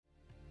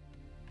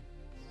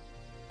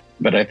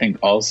But I think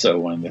also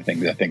one of the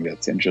things I think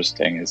that's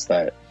interesting is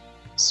that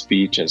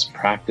speech as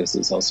practice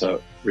is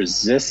also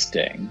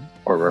resisting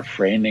or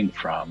refraining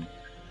from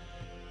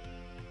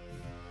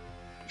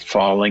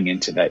falling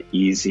into that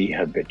easy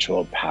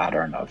habitual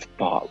pattern of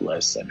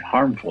thoughtless and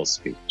harmful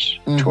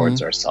speech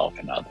towards ourselves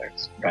and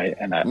others, right?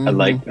 And I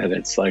like that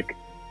it's like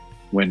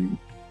when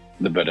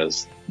the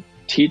Buddha's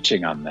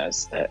teaching on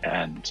this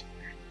and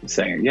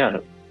saying,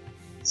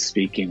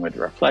 speaking with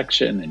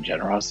reflection and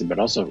generosity, but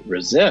also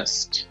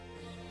resist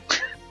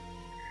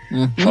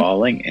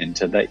falling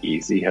into the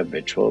easy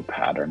habitual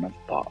pattern of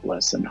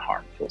thoughtless and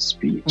harmful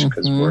speech,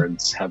 because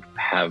words have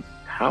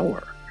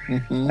power,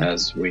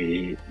 as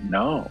we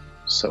know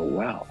so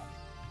well.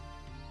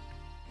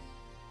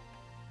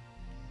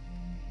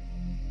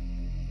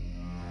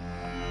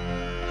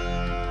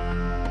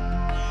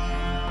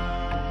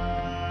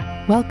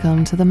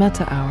 Welcome to the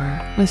Metta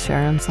Hour with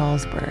Sharon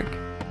Salzberg,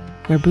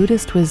 where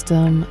Buddhist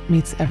wisdom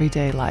meets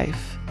everyday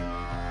life.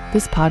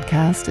 This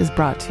podcast is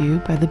brought to you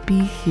by the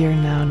Be Here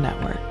Now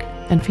Network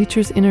and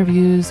features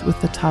interviews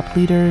with the top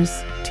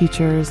leaders,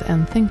 teachers,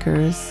 and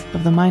thinkers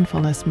of the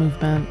mindfulness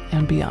movement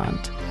and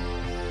beyond.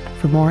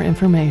 For more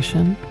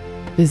information,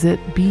 visit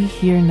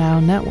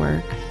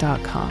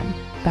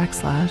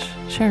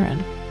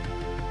BeHereNowNetwork.com/Sharon.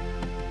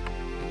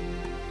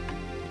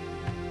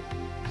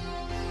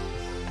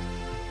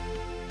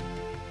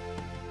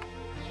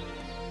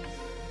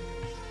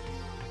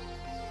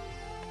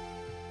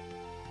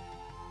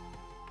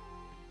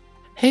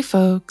 Hey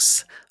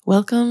folks,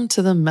 welcome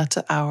to the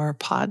Metta Hour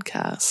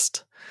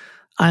podcast.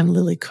 I'm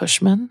Lily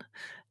Cushman,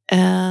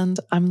 and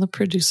I'm the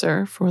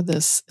producer for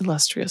this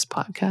illustrious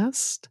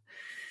podcast.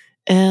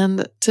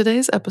 And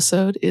today's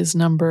episode is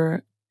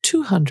number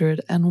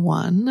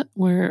 201.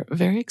 We're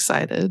very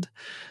excited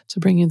to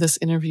bring you this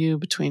interview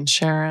between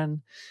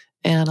Sharon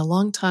and a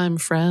longtime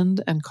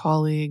friend and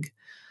colleague,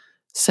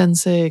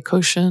 Sensei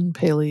Koshin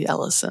Paley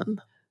Ellison.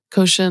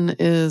 Koshin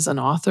is an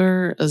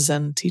author, a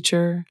Zen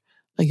teacher,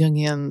 a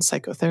Jungian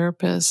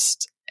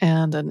psychotherapist,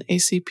 and an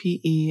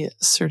ACPE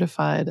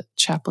certified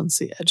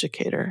chaplaincy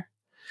educator.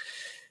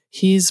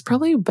 He's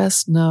probably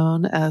best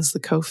known as the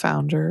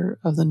co-founder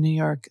of the New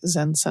York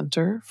Zen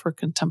Center for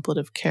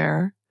Contemplative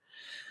Care,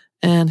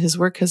 and his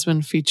work has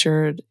been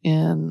featured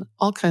in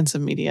all kinds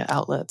of media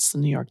outlets, the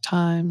New York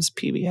Times,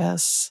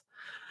 PBS.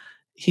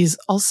 He's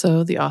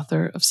also the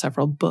author of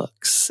several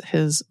books.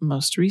 His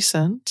most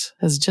recent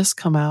has just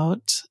come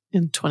out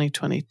in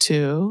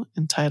 2022,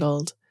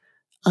 entitled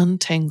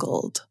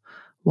Untangled,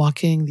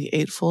 Walking the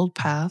Eightfold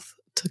Path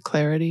to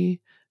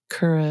Clarity,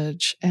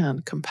 Courage,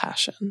 and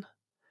Compassion.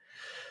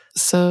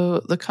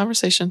 So the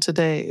conversation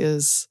today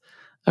is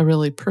a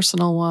really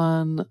personal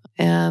one,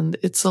 and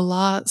it's a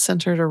lot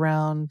centered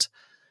around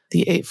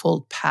the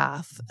Eightfold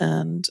Path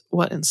and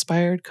what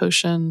inspired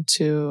Koshin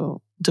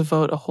to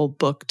devote a whole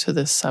book to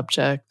this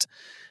subject,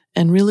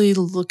 and really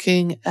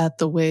looking at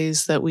the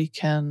ways that we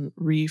can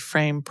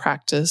reframe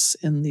practice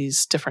in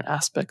these different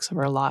aspects of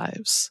our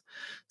lives.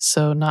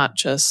 So not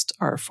just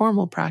our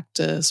formal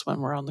practice when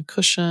we're on the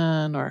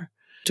cushion or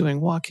doing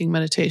walking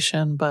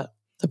meditation, but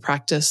the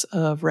practice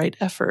of right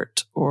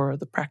effort or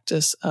the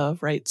practice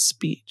of right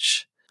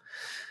speech.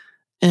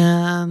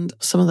 And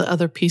some of the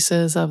other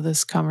pieces of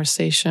this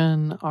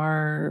conversation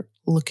are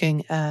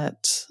looking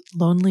at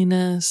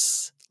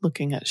loneliness,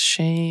 looking at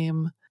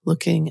shame,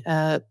 looking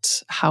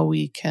at how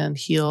we can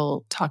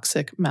heal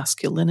toxic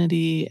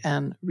masculinity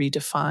and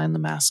redefine the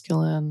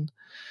masculine.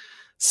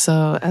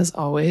 So, as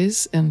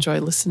always, enjoy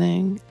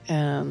listening,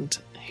 and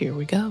here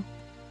we go.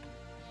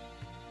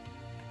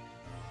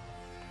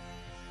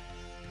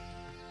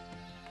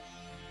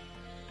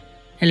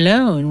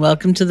 Hello, and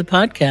welcome to the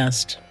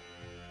podcast.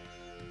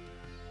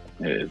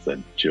 It is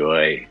a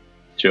joy,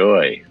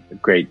 a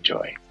great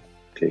joy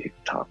to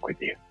talk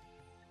with you.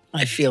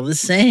 I feel the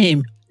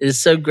same. It is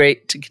so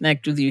great to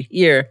connect with you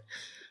here.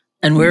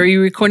 And where are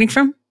you recording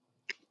from?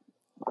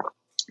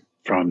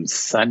 From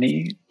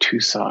sunny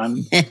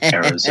Tucson,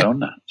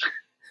 Arizona.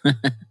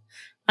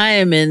 I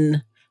am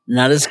in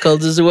not as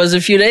cold as it was a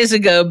few days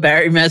ago,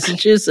 Barre,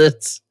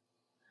 Massachusetts.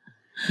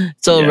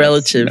 It's all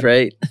relative,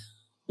 right?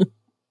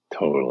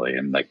 Totally.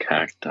 And the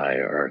cacti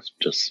are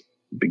just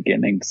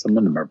beginning, some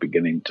of them are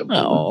beginning to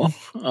bloom.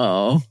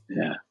 Oh.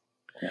 Yeah.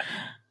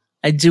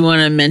 I do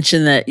want to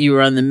mention that you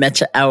were on the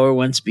Metta Hour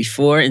once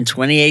before in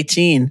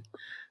 2018, a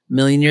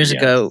million years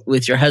ago,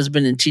 with your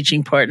husband and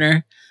teaching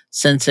partner,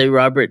 Sensei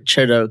Robert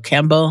Chodo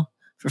Campbell.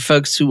 For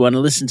folks who want to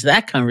listen to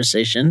that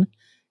conversation,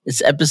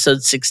 it's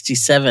episode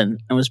 67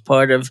 and was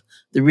part of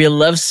the Real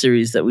Love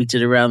series that we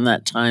did around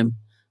that time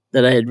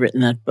that I had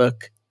written that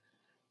book.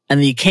 And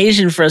the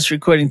occasion for us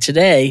recording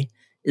today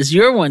is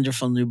your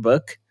wonderful new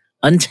book,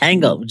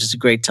 Untangle, which is a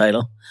great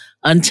title.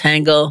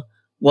 Untangle,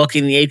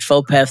 Walking the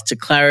Eightfold Path to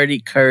Clarity,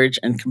 Courage,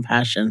 and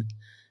Compassion,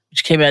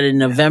 which came out in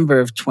November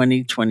of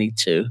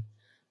 2022.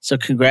 So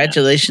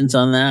congratulations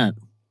on that.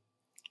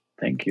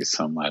 Thank you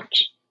so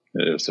much.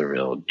 It is a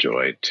real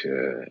joy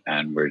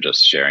and we're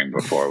just sharing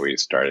before we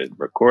started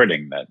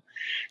recording that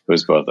it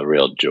was both a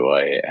real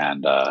joy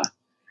and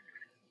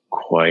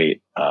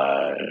quite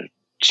a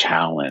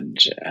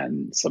challenge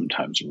and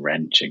sometimes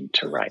wrenching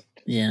to write.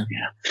 Yeah.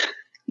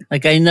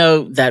 Like I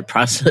know that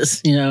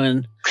process,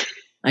 and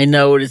I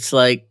know what it's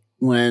like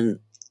when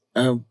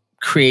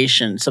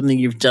creation, something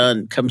you've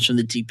done, comes from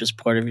the deepest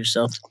part of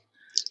yourself,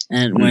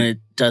 and when it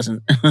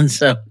doesn't, and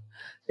so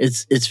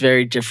it's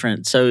very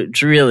different. So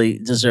it's really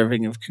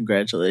deserving of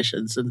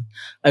congratulations. And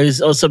I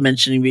was also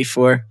mentioning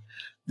before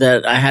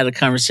that I had a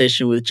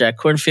conversation with Jack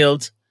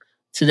Kornfield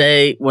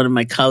today, one of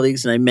my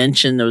colleagues, and I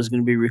mentioned I was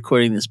going to be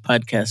recording this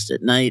podcast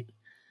at night,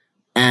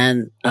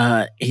 and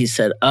he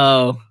said,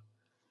 "Oh,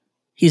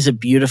 he's a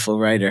beautiful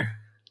writer."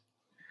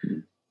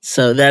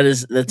 So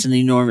that's an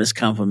enormous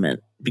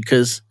compliment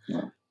because,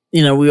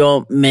 we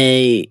all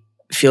may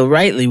feel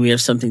rightly we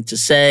have something to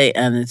say,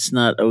 and it's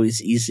not always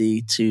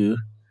easy to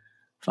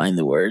find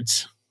the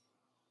words.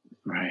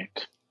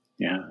 Right.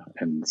 Yeah.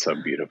 And so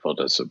beautiful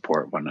to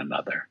support one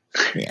another.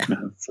 Yeah.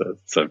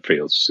 So it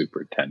feels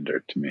super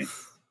tender to me.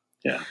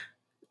 Yeah.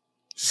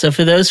 So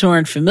for those who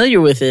aren't familiar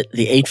with it,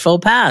 the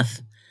Eightfold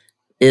Path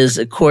is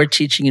a core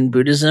teaching in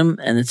Buddhism,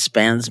 and it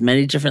spans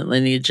many different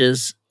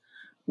lineages.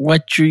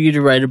 What drew you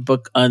to write a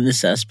book on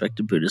this aspect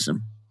of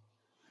Buddhism?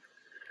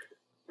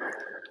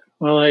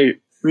 Well, I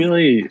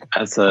really,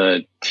 as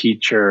a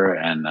teacher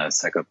and a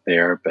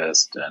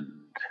psychotherapist, and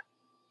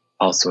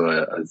also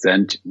a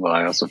Zen,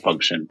 I also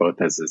function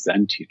both as a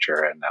Zen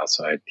teacher, and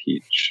also I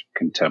teach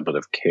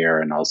contemplative care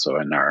and also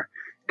in our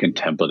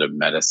contemplative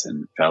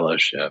medicine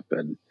fellowship.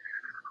 And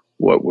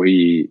what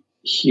we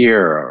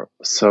hear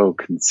so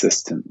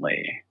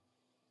consistently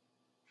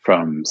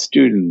from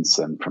students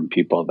and from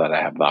people that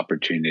I have the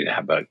opportunity to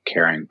have a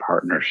caring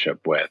partnership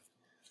with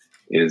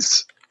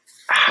is,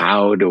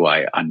 how do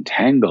I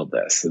untangle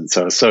this? And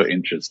so it's so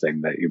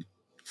interesting that you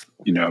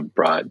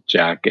brought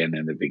Jack in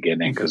the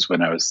beginning, because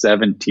when I was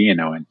 17,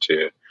 I went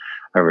to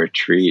a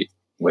retreat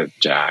with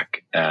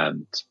Jack,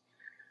 and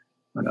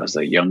when I was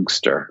a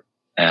youngster,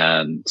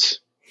 and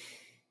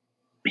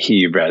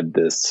he read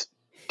this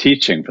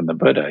teaching from the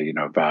Buddha,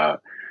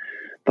 about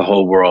the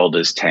whole world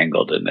is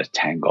tangled in a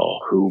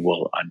tangle. Who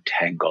will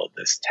untangle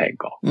this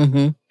tangle?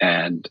 Mm-hmm.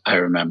 And I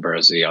remember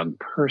as a young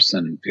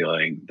person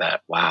feeling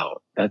that,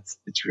 wow, it's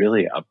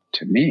really up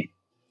to me.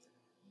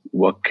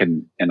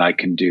 I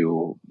can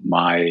do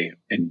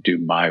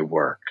my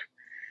work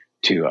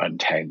to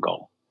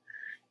untangle.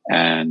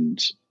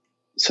 And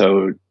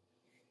so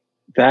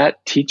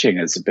that teaching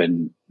has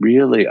been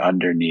really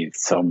underneath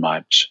so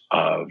much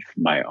of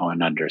my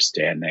own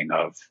understanding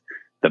of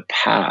the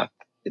path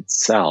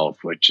itself,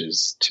 which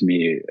is to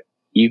me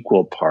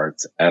equal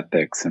parts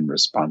ethics and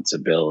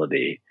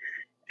responsibility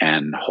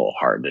and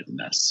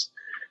wholeheartedness.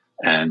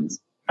 And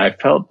I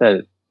felt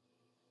that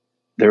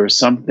there was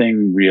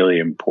something really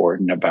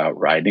important about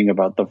writing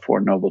about the Four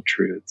Noble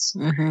Truths,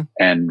 mm-hmm.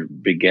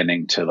 and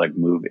beginning to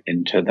move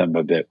into them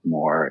a bit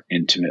more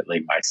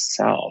intimately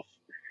myself,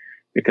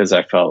 because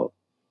I felt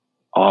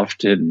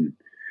often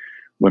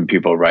when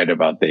people write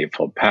about the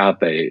Eightfold Path,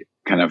 they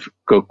kind of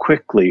go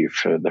quickly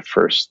for the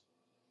first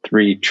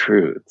three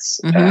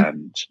truths.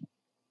 Mm-hmm.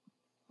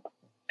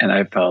 And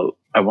I felt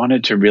I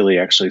wanted to really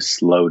actually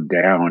slow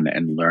down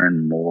and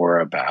learn more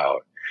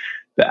about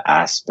the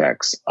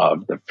aspects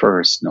of the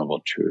first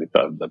noble truth,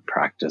 of the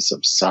practice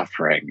of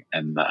suffering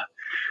and the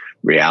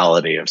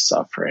reality of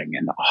suffering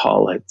in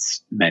all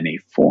its many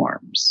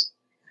forms,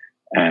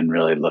 and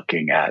really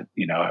looking at,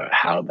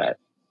 how that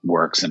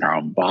works in our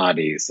own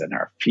bodies and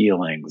our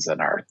feelings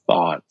and our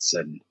thoughts,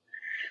 and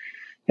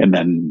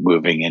then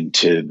moving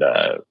into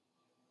the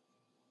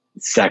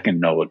second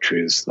noble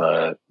truth,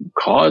 the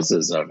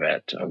causes of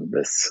it, of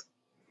this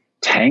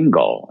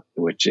tangle,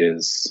 which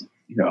is,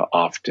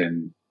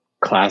 often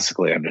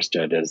classically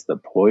understood as the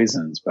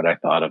poisons, but I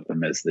thought of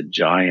them as the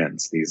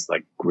giants, these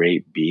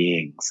great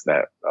beings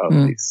that of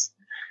these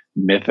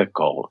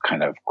mythical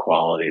kind of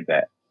quality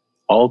that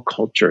all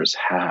cultures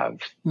have.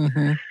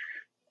 Mm-hmm.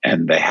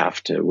 And they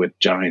have to, with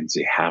giants,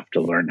 you have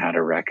to learn how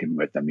to reckon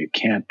with them. You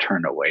can't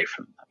turn away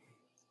from them.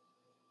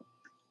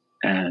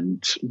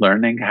 And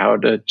learning how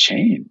to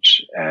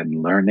change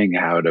and learning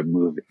how to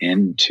move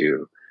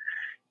into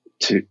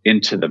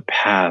the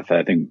path.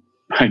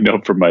 I know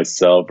for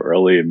myself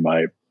early in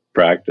my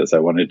practice, I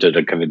wanted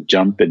to kind of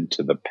jump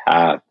into the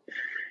path.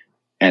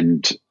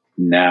 And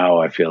now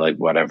I feel like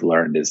what I've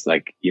learned is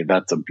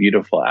that's a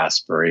beautiful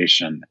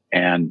aspiration.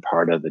 And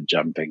part of the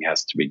jumping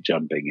has to be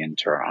jumping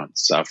into our own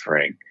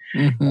suffering,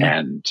 mm-hmm.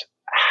 and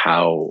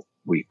how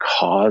we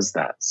cause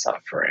that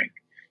suffering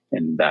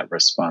and that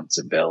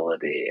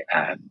responsibility.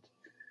 And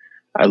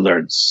I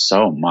learned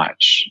so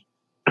much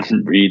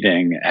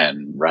reading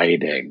and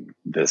writing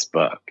this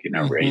book,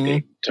 mm-hmm.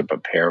 reading to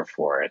prepare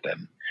for it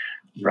and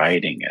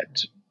writing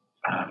it.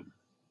 Oh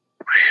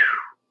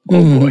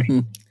boy. Mm-hmm.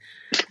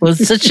 Well,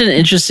 it's such an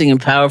interesting and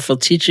powerful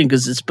teaching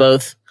because it's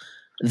both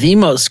the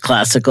most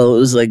classical. It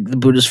was like the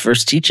Buddha's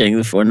first teaching,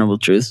 the Four Noble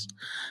Truths.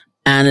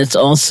 And it's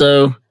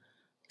also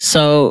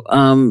so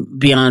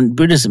beyond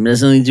Buddhism. It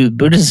has nothing to do with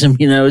Buddhism.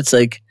 It's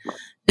like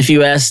if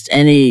you asked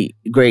any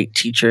great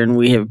teacher, and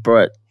we have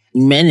brought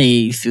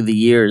many through the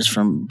years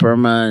from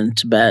Burma and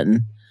Tibet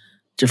and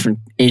different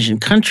Asian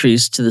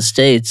countries to the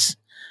States.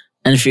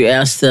 And if you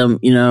ask them,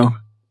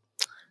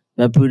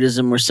 about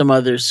Buddhism or some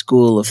other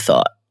school of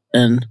thought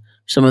and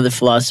some other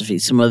philosophy,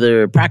 some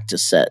other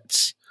practice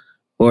sets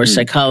or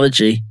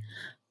psychology,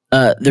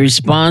 the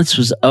response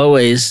was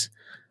always,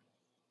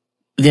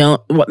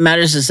 what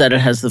matters is that it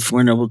has the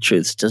Four Noble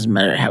Truths. It doesn't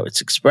matter how it's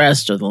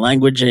expressed or the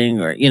languaging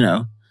or,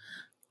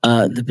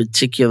 the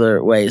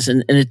particular ways.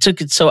 And it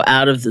took it so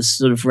out of this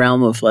sort of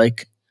realm of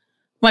like,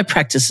 my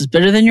practice is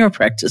better than your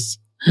practice.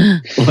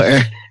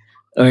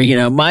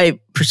 or my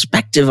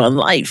perspective on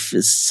life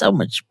is so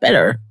much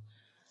better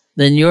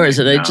than yours.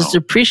 And I just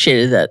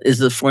appreciated that. Is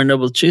the Four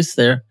Noble Truths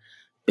there,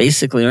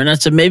 basically, or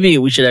not? So maybe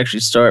we should actually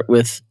start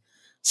with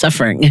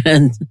suffering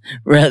and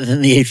rather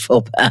than the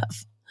Eightfold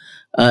Path.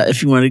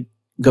 If you want to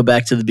go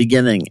back to the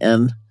beginning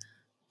and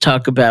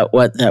talk about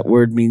what that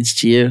word means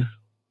to you.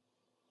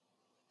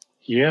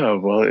 Yeah,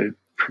 well,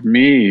 for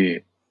me,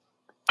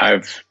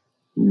 I've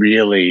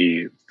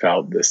really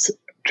felt this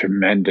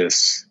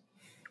tremendous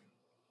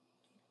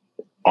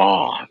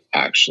awe,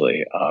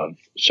 actually, of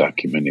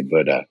Shakyamuni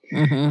Buddha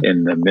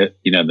in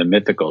the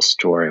mythical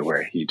story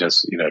where he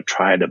just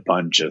tried a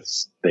bunch of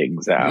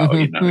things out.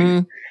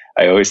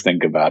 I always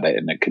think about it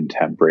in a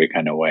contemporary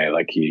kind of way,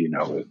 like he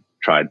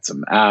tried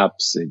some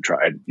apps, he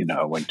tried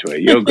went to a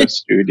yoga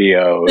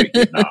studio,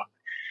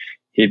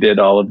 he did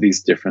all of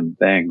these different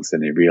things,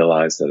 and he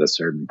realized at a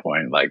certain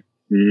point, like,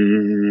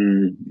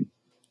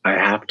 I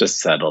have to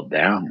settle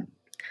down,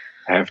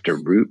 I have to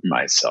root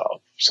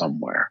myself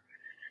somewhere.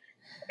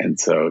 And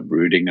so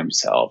rooting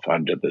himself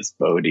under this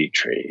Bodhi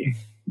tree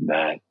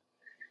that,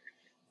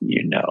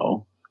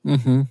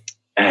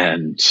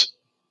 and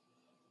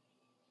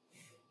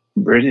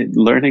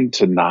learning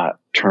to not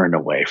turn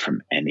away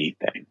from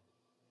anything.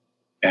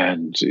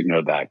 And,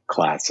 that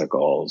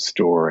classical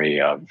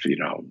story of,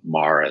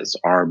 Mara's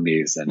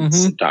armies and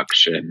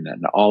seduction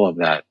and all of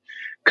that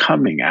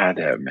coming at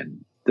him.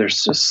 And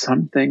there's just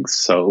something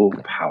so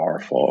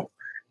powerful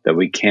that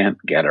we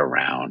can't get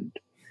around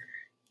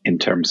in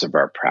terms of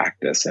our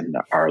practice and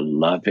our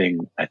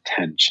loving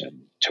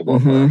attention to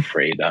what we're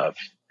afraid of,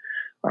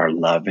 our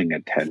loving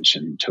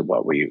attention to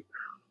what we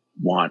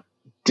want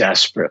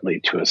desperately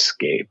to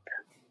escape,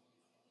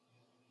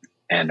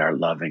 and our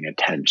loving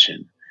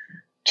attention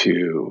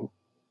to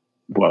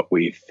what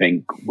we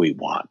think we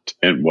want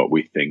and what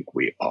we think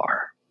we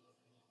are.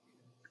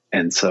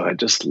 And so I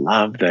just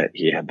love that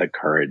he had the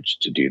courage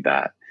to do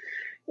that.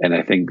 And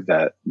I think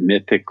that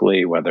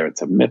mythically, whether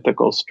it's a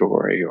mythical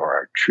story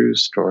or a true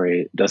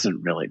story, it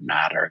doesn't really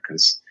matter,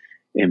 because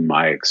in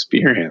my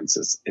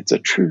experience, it's a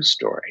true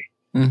story.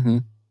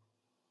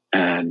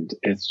 And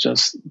it's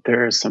just,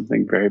 there is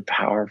something very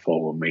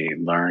powerful when we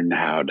learn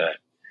how to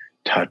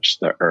touch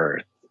the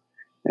earth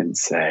and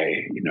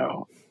say,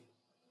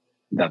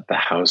 that the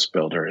house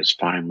builder is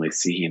finally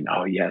seeing,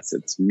 oh yes,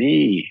 it's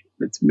me.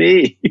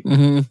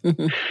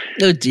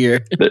 Oh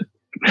dear.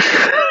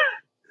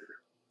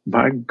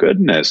 My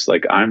goodness,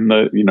 like I'm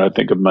the, I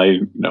think of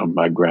my,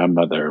 my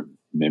grandmother,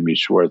 Mimi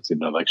Schwartz,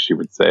 like she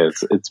would say,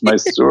 it's my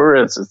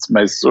surus, it's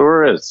my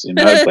surus,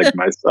 it's like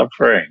my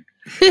suffering.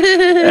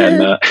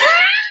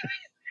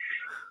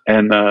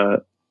 And I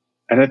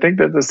think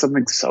that there's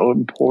something so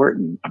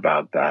important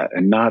about that,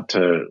 and not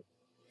to,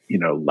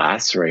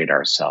 lacerate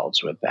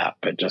ourselves with that,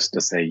 but just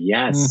to say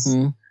yes.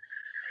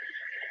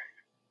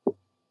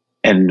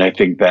 And I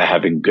think that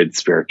having good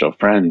spiritual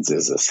friends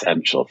is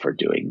essential for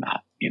doing that,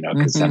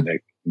 because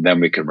then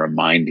we can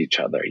remind each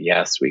other,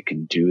 yes, we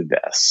can do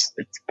this.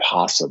 It's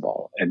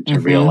possible. And to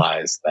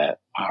realize that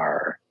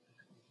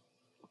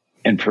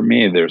and for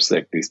me, there's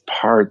like these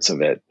parts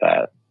of it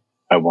that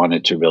I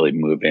wanted to really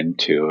move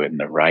into in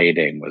the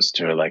writing, was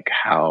to like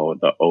how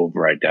the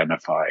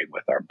over-identifying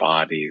with our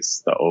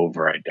bodies, the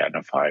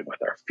over-identifying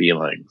with our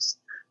feelings,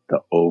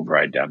 the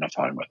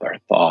over-identifying with our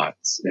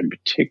thoughts in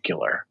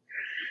particular,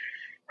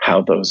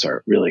 how those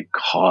are really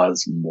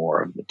cause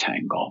more of the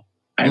tangle.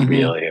 I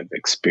really have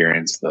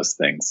experienced those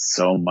things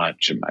so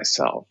much in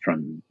myself,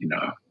 from,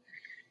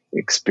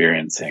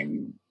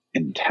 experiencing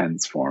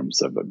intense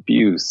forms of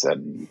abuse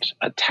and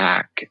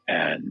attack,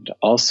 and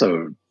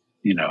also,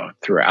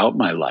 throughout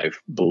my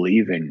life,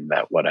 believing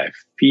that what I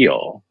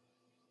feel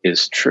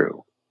is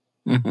true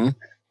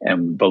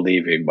and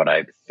believing what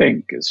I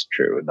think is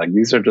true. Like,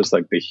 these are just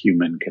like the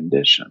human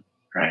condition,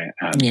 right?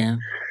 And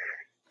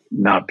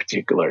not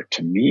particular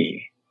to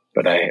me,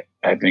 but I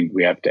think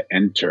we have to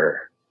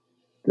enter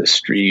the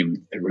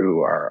stream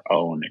through our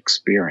own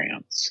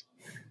experience.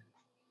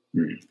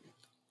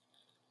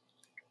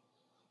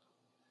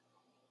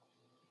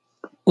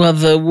 Well,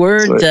 the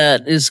word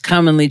that is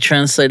commonly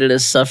translated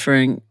as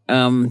suffering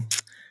from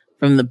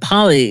the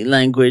Paley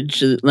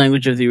language, the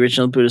language of the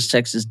original Buddhist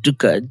text, is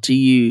dukkha,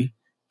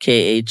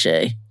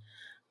 D-U-K-H-A.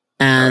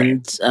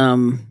 And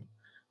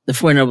the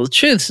Four Noble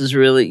Truths is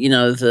really,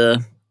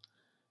 the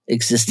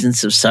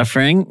existence of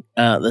suffering.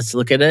 Let's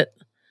look at it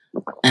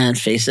and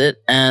face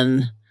it.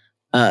 And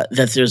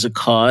that there's a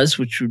cause,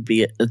 which would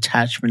be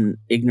attachment and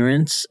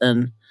ignorance,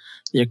 and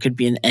there could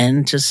be an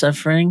end to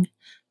suffering.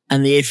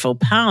 And the Eightfold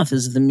Path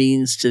is the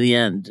means to the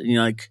end. And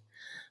you're like,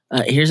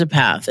 here's a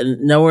path. And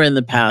nowhere in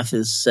the path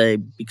is, say,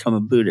 become a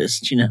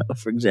Buddhist,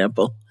 for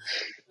example.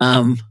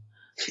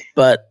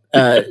 But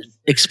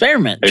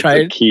experiment. It's Try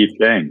a key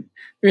thing.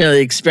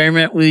 Really,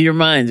 experiment with your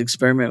mind,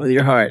 experiment with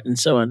your heart, and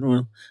so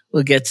on.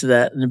 We'll get to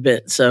that in a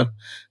bit. So,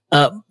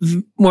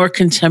 more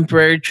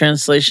contemporary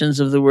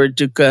translations of the word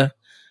dukkha,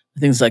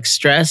 things like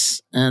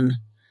stress, and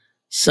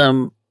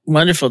some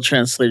wonderful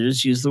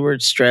translators use the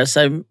word stress.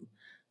 I'm,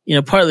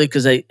 partly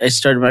because I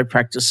started my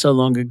practice so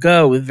long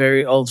ago with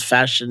very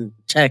old-fashioned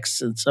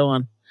texts and so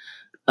on.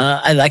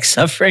 I like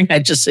suffering. I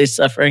just say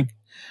suffering.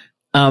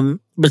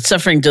 But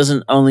suffering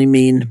doesn't only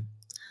mean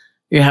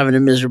you're having a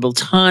miserable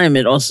time.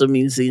 It also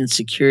means the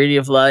insecurity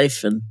of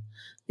life and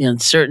the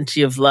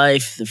uncertainty of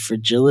life, the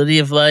fragility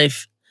of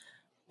life.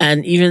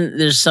 And even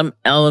there's some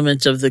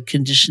element of the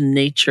conditioned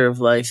nature of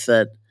life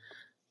that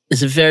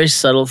is a very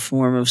subtle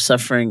form of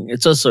suffering.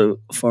 It's also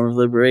a form of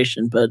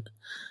liberation, but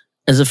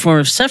as a form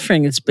of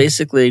suffering, it's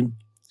basically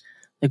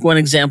like one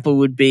example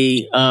would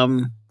be,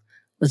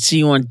 let's say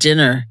you want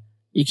dinner.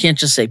 You can't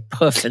just say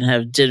poof and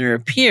have dinner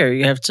appear.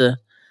 You have to,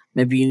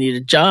 maybe you need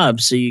a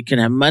job so you can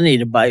have money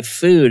to buy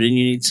food, and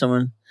you need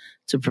someone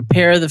to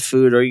prepare the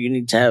food, or you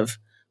need to have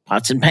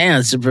pots and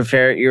pans to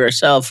prepare it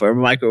yourself, or a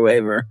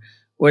microwave or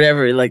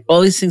whatever. Like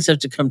all these things have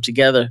to come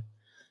together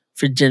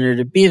for dinner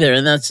to be there.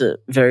 And that's a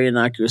very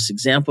innocuous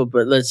example,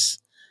 but let's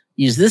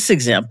use this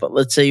example.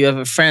 Let's say you have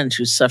a friend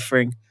who's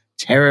suffering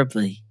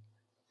terribly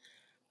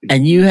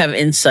and you have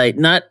insight,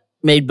 not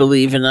made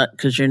believe and not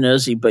because you're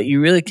nosy, but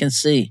you really can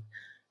see,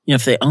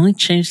 if they only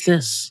change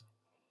this,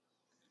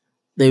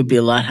 they would be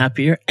a lot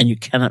happier, and you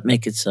cannot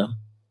make it so.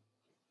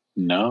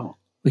 No.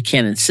 We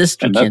can't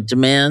insist. We can't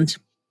demand.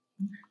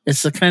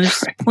 It's the kind of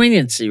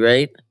poignancy,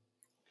 right?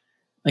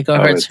 Like our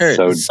hearts hurt,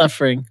 so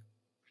suffering.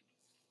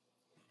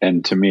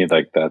 And to me,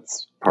 like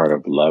that's part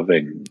of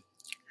loving.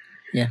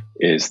 Yeah.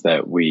 Is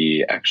that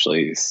we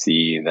actually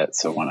see that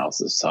someone else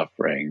is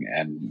suffering,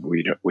 and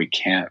we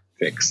can't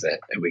fix it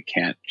and we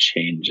can't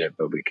change it,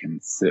 but we can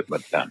sit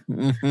with them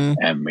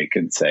and we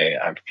can say,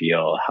 I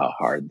feel how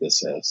hard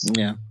this is.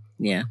 Yeah.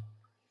 Yeah.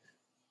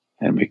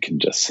 And we can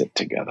just sit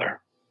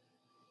together,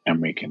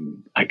 and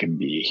I can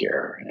be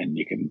here, and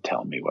you can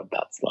tell me what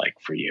that's like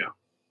for you.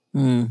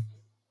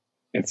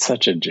 It's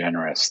such a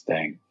generous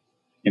thing.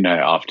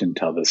 I often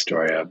tell the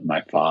story of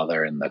my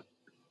father in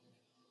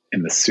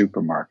the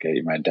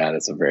supermarket. My dad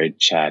is a very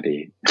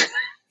chatty,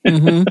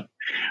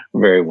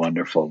 very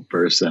wonderful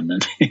person.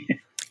 And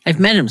I've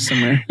met him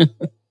somewhere.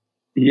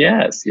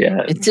 Yes.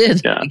 It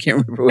did. Yeah. I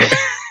can't remember where.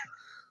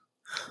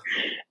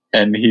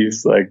 And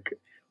he's like,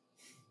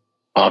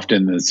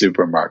 often in the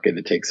supermarket,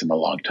 it takes him a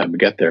long time to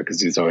get there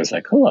because he's always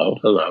like, hello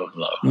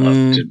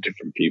to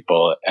different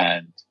people.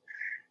 And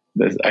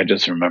I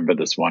just remember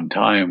this one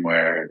time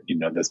where,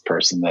 this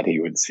person that he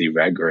would see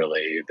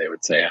regularly, they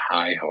would say,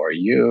 hi, how are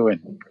you?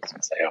 And the person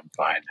would say, I'm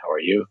fine, how are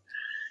you?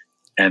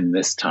 And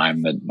this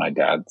time that my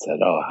dad said,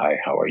 oh, hi,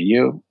 how are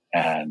you?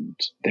 And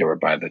they were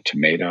by the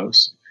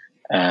tomatoes.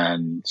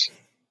 And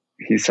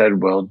he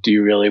said, well, do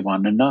you really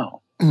want to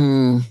know?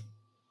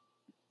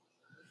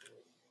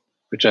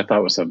 Which I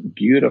thought was a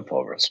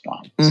beautiful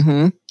response.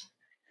 And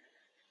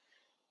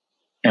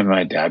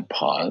my dad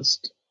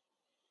paused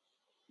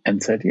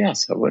and said,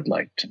 yes, I would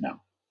like to know.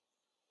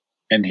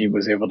 And he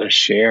was able to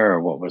share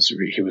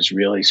he was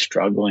really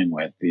struggling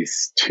with.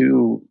 These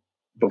two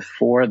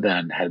before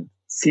then had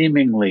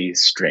seemingly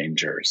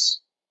strangers,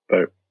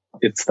 but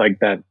it's like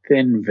that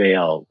thin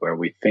veil where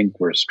we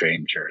think we're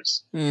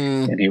strangers.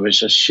 And he was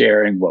just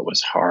sharing what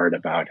was hard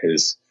about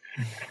his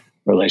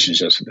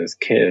relationships with his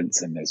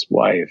kids and his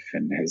wife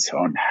and his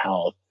own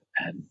health.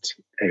 And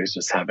he was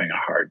just having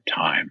a hard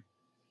time.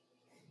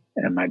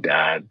 And my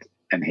dad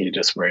and he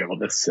just were able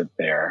to sit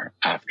there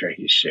after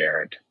he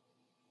shared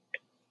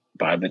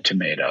by the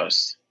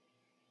tomatoes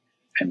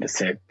and to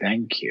say,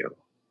 thank you.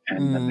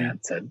 And the man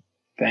said,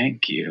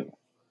 thank you.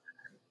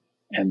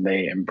 And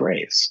they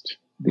embraced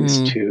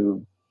these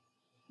two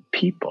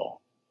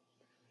people,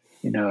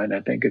 and I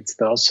think it's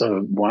also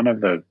one of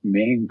the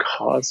main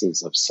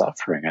causes of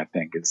suffering, I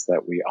think, is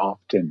that we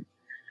often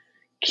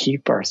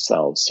keep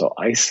ourselves so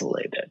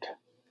isolated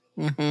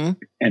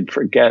and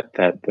forget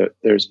that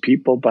there's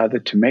people by the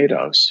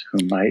tomatoes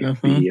who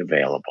might be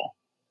available.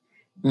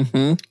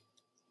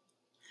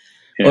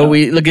 Or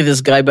we look at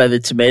this guy by the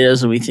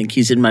tomatoes and we think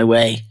he's in my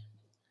way.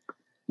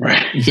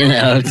 Right.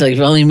 It's like, if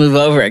I only move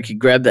over, I could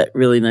grab that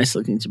really nice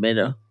looking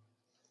tomato.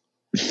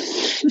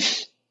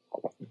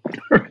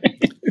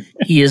 Right.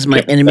 He is my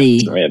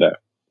enemy. Tomato.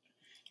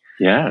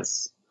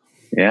 Yes.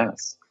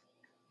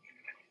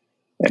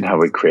 And how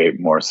we create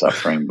more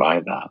suffering by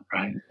that,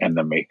 right? And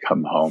then we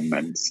come home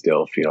and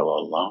still feel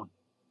alone.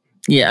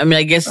 Yeah,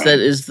 I guess that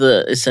is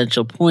the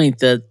essential point,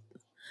 that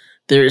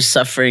there is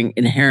suffering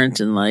inherent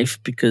in life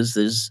because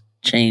there's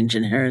change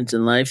inherent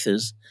in life.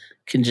 There's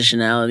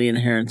conditionality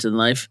inherent in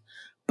life.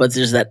 But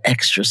there's that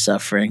extra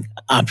suffering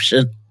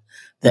option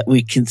that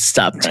we can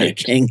stop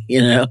taking,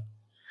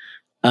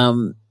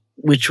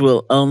 which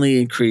will only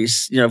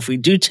increase, if we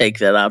do take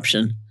that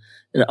option,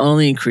 it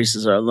only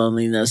increases our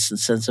loneliness and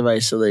sense of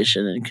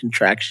isolation and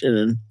contraction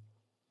and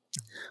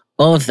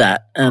all of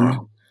that.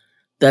 And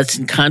that's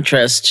in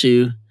contrast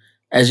to,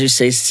 as you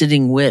say,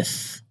 sitting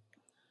with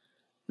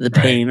the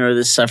pain or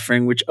the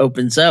suffering, which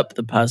opens up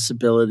the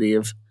possibility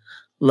of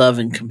love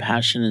and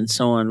compassion and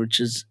so on, which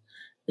is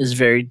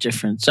very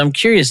different. So I'm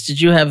curious, did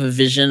you have a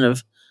vision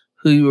of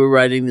who you were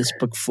writing this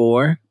book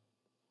for?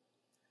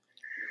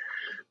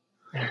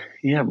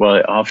 Yeah, well,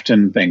 I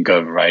often think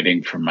of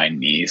writing for my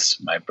niece,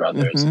 my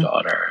brother's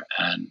daughter,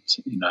 and,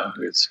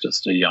 who's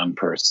just a young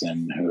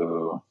person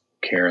who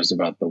cares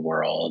about the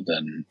world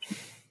and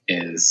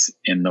is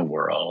in the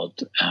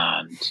world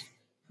and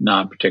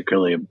not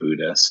particularly a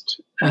Buddhist.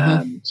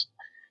 And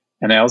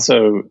I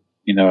also,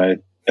 I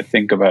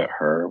think about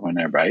her when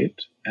I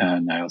write.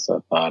 And I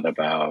also thought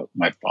about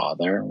my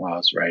father while I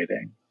was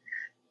writing.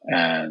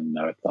 And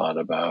I thought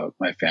about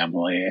my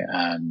family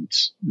and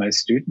my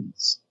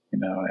students,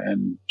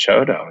 and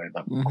Chodo,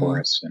 of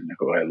course, and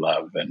who I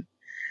love. And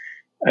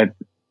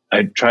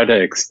I try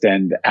to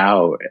extend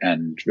out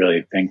and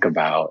really think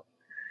about,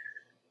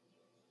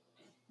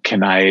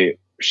 can I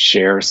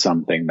share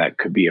something that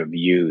could be of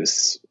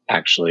use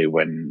actually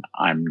when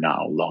I'm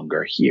no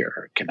longer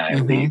here? Can I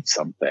leave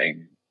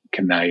something?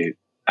 Can I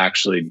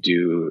actually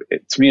do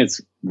it? To me,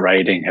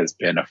 writing has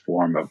been a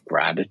form of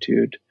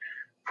gratitude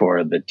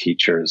for the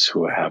teachers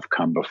who have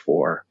come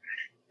before.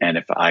 And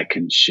if I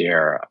can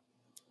share,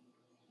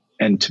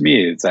 and to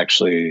me, it's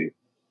actually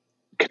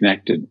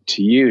connected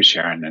to you,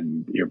 Sharon,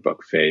 and your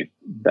book, Faith,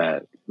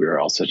 that we were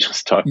also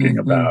just talking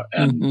about.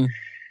 And,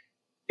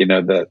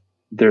 that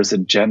there's a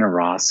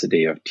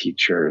generosity of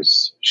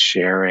teachers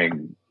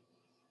sharing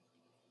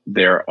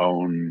their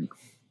own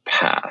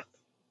path.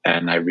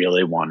 And I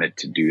really wanted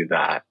to do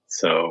that.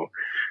 So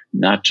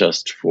not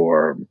just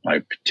for my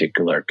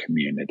particular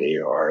community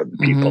or the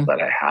people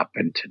that I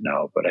happen to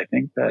know, but I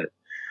think that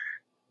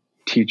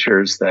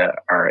teachers that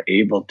are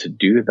able to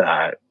do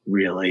that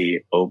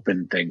really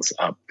open things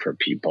up for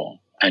people.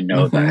 I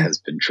know that has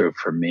been true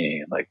for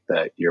me, like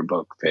that your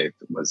book, Faith,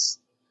 was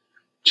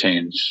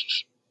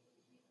changed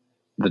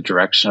the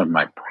direction of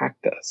my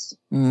practice.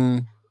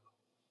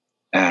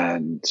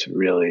 And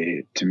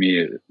really, to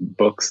me,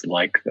 books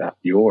like that,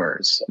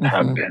 yours,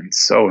 have been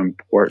so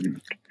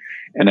important.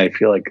 And I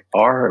feel like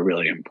are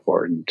really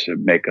important to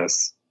make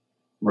us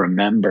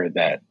remember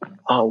that,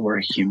 we're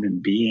human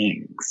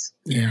beings.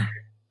 Yeah.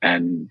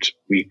 And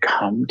we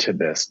come to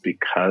this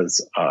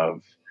because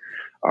of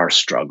our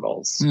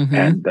struggles.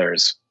 And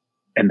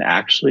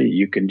actually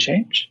you can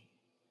change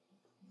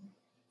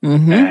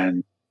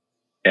and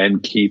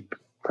keep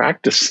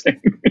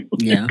practicing.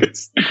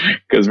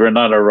 Because we're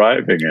not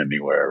arriving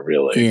anywhere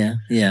really.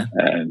 Yeah.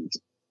 And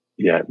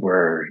yet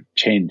we're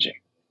changing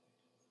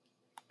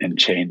and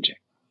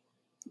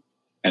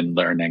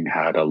learning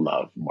how to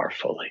love more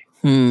fully.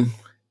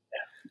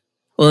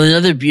 Well,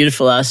 another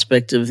beautiful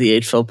aspect of the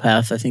Eightfold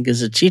Path, I think,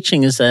 as a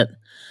teaching is that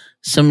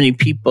so many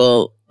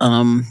people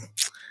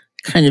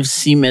kind of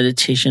see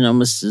meditation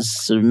almost as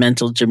sort of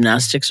mental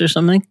gymnastics or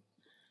something.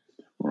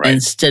 Right.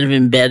 Instead of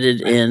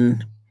embedded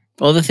in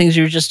all the things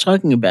you were just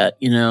talking about,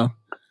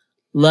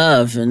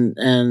 love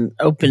and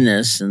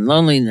openness and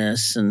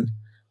loneliness and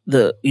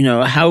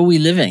how are we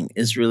living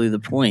is really the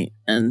point.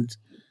 And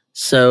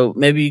so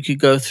maybe you could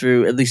go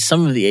through at least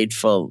some of the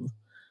Eightfold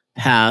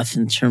Path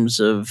in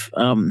terms of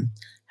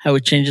how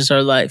it changes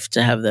our life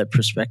to have that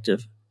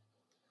perspective.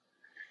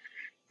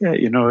 Yeah,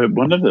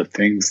 one of the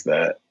things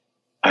that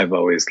I've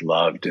always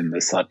loved in the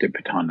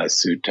Satipatthana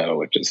Sutta,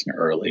 which is an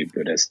early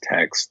Buddhist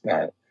text,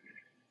 that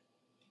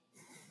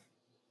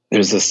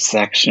there's a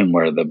section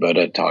where the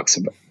Buddha talks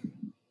about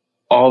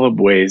all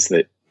the ways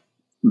that,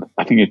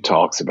 I think it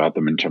talks about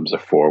them in terms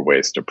of 4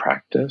 ways to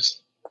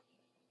practice.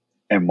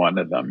 And one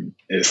of them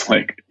is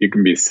like, you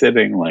can be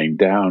sitting, laying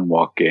down,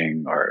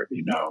 walking, or,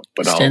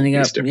 but standing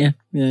all up,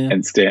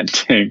 and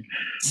standing.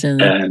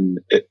 And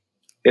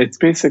it's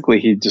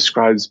basically, he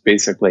describes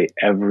basically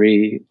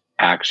every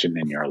action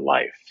in your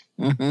life.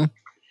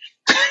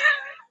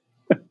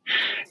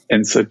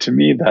 And so to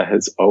me, that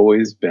has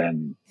always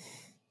been,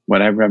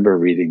 when I remember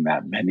reading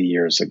that many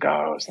years ago,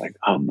 I was like,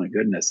 oh my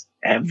goodness,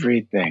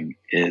 everything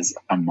is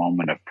a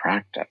moment of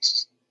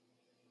practice.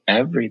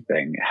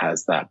 Everything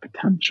has that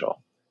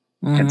potential.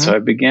 And so I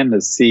began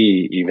to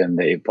see even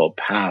the Eightfold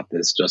Path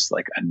as just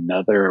like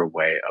another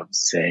way of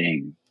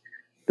saying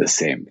the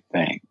same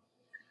thing.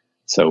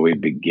 So we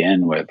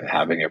begin with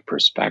having a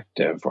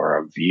perspective or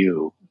a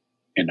view,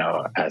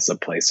 as a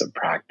place of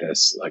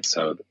practice. Like,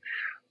 so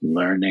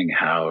learning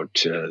how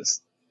to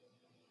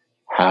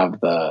have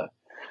the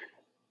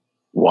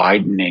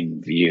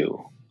widening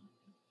view,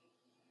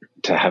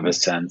 to have a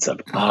sense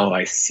of,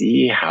 I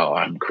see how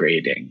I'm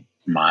creating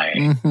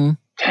my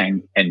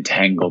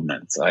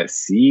entanglements. I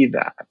see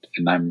that,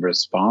 and I'm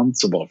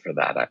responsible for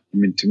that. I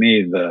mean, to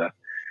me, the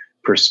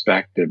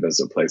perspective as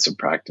a place of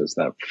practice,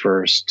 that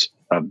first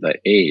of the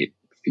 8,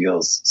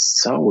 feels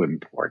so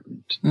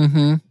important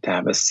to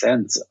have a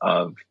sense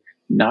of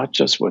not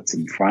just what's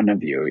in front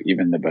of you.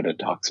 Even the Buddha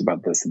talks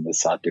about this in the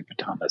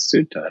Satipatthana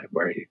Sutta,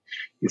 where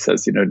he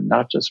says,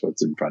 not just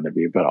what's in front of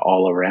you, but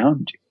all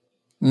around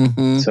you.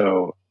 Mm-hmm.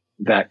 So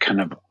that kind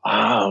of,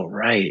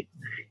 right.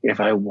 If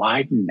I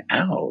widen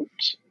out,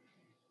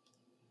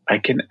 I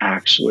can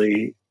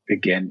actually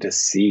begin to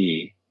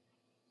see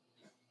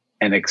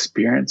and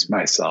experience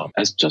myself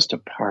as just a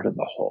part of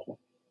the whole,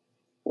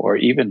 or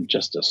even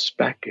just a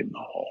speck in the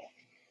whole,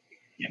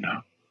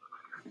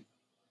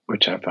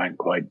 which I find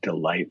quite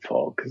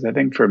delightful, because I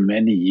think for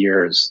many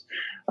years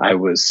I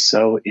was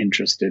so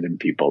interested in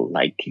people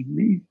liking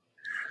me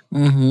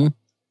mm-hmm.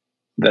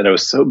 that I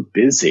was so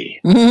busy.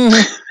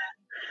 Mm-hmm.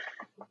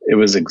 It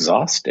was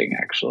exhausting,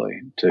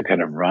 actually, to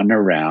kind of run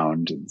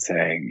around and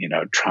saying,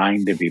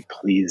 trying to be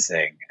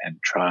pleasing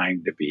and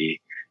trying to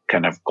be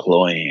kind of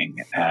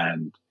cloying.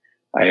 And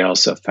I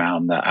also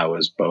found that I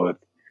was both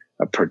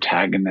a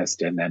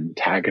protagonist and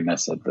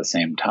antagonist at the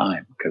same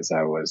time, because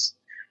I was,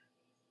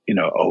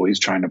 always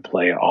trying to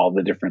play all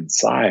the different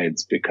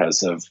sides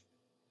because of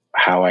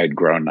how I'd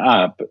grown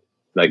up.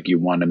 Like, you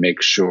want to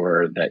make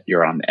sure that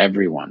you're on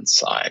everyone's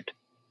side.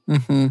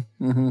 Mm-hmm.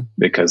 Mm-hmm.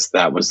 Because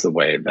that was the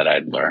way that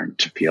I'd learned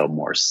to feel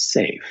more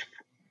safe.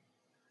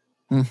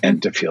 Mm-hmm.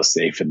 And to feel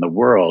safe in the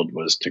world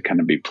was to kind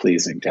of be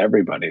pleasing to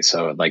everybody.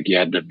 So like, you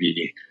had to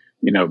be,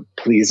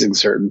 pleasing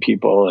certain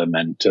people, and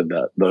then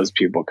to those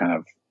people kind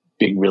of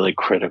being really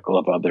critical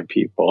of other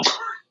people.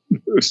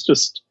 It was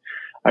just,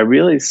 I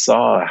really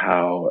saw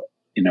how,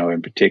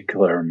 in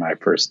particular, my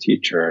first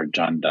teacher,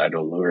 John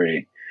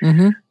Daido-Luri,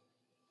 mm-hmm.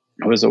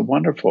 was a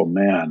wonderful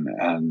man,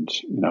 and,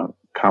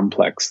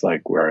 complex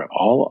like we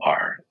all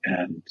are.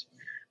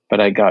 But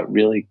I got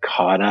really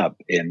caught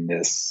up in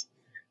this,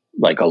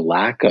 like, a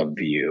lack of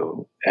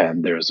view.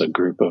 And there's a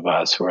group of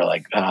us who are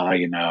like,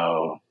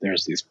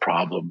 there's these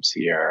problems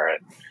here.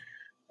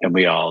 And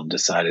we all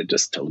decided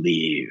just to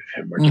leave.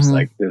 And we're just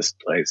like, this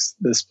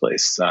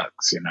place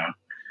sucks,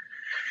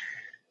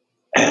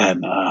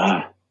 And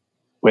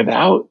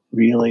without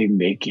really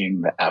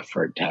making the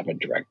effort to have a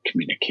direct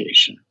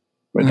communication,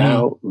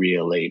 without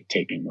really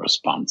taking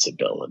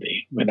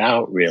responsibility,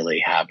 without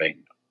really having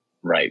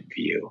right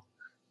view.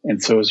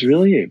 And so it was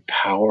really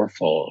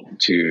powerful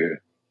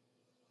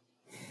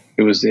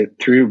it was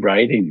through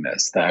writing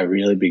this that I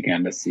really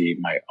began to see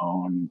my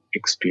own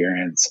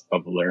experience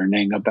of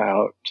learning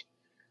about,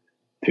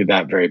 through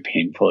that very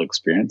painful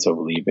experience of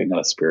leaving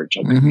a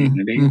spiritual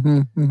community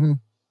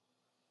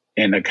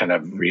in a kind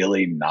of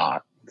really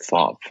not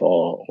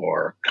thoughtful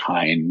or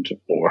kind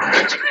or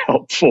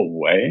helpful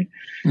way,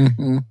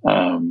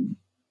 and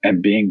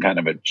being kind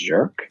of a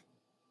jerk,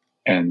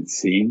 and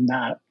seeing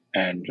that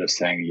and just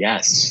saying,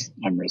 yes,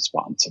 I'm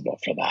responsible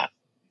for that.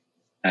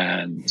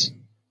 And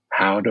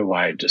how do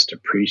I just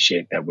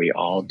appreciate that we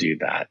all do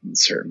that in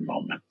certain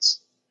moments,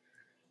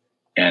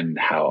 and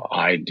how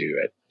I do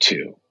it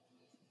too.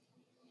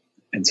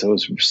 And so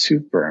it's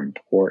super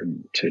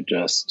important to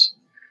just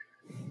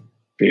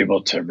be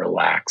able to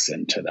relax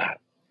into that.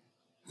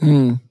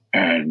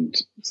 And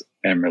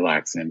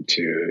relax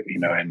into,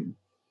 and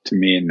to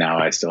me now,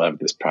 I still have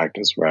this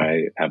practice where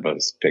I have a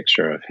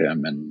picture of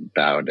him and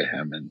bow to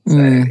him and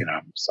say,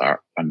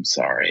 I'm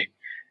sorry.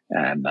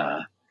 And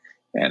I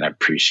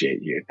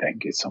appreciate you.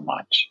 Thank you so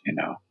much,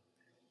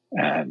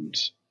 and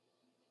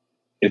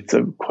it's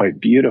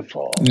quite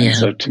beautiful. Yeah, and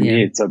so to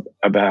me, it's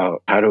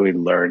about how do we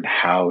learn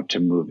how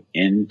to move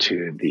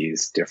into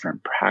these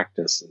different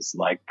practices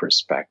like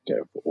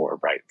perspective or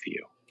right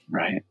view,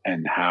 right?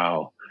 And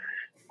how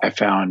I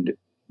found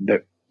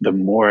that the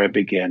more I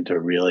began to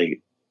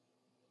really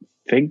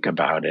think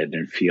about it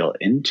and feel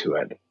into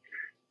it,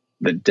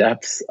 the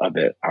depths of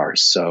it are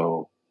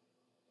so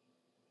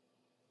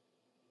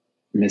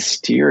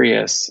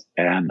mysterious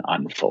and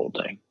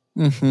unfolding.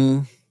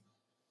 And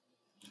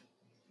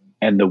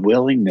the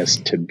willingness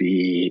to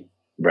be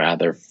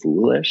rather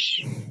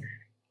foolish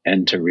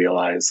and to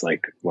realize,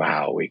 like,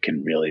 wow, we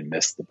can really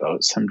miss the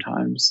boat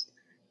sometimes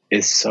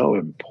is so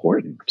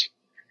important.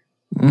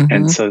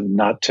 And so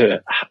not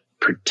to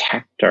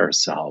protect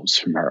ourselves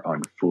from our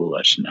own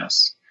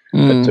foolishness,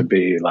 but to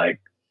be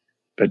like,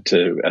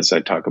 as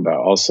I talk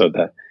about also,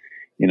 that,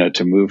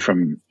 to move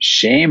from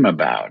shame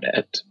about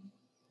it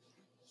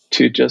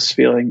to just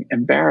feeling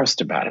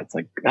embarrassed about it. It's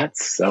like,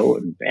 that's so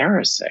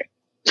embarrassing.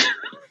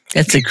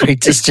 That's a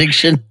great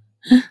distinction.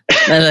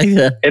 I like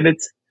that.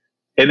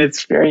 And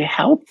it's very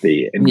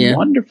healthy and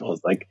wonderful.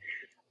 It's like,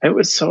 it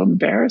was so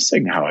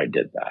embarrassing how I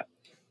did that.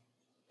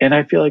 And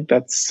I feel like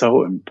that's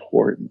so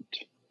important,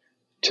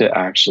 to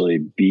actually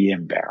be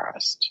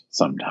embarrassed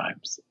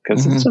sometimes,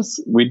 because it's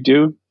just, we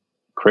do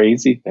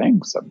crazy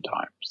things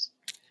sometimes,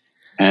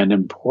 and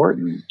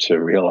important to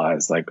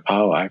realize, like,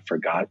 oh, I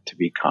forgot to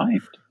be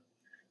kind.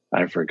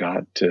 I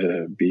forgot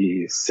to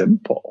be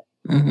simple.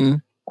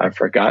 I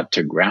forgot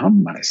to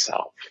ground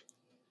myself.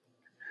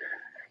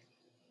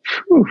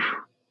 Whew.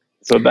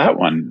 So that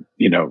one,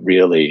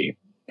 really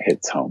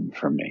hits home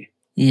for me.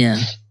 Yeah.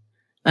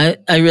 I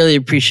really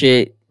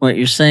appreciate what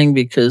you're saying,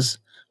 because,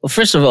 well,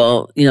 first of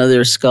all,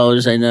 there are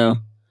scholars I know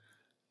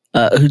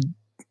who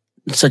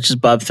such as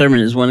Bob Thurman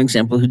is one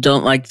example, who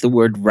don't like the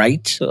word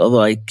right,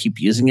 although I keep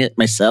using it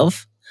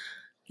myself.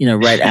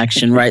 Right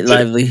action, right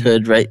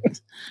livelihood, right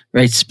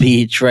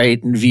speech, right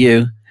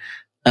view,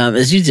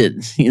 as you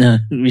did,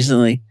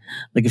 recently,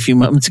 like a few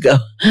moments ago.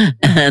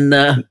 And,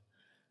 and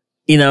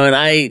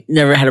I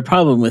never had a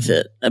problem with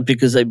it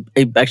because I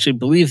actually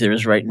believe there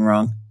is right and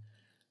wrong.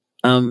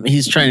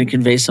 He's trying to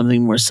convey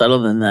something more subtle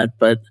than that,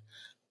 but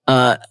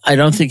I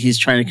don't think he's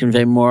trying to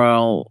convey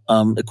moral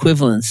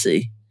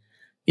equivalency.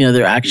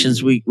 There are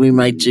actions we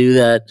might do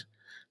that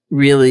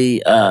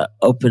really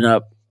open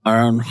up our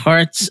own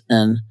hearts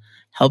and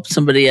help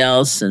somebody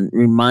else and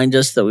remind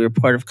us that we're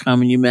part of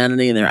common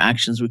humanity, and there are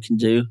actions we can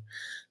do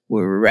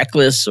where we're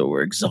reckless or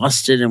we're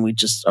exhausted and we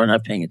just are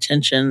not paying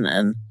attention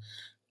and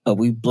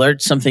we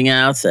blurt something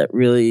out that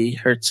really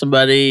hurts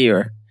somebody,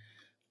 or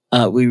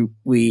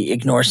we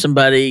ignore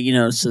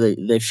somebody, so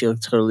they feel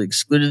totally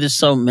excluded. There's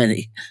so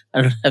many.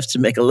 I don't have to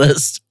make a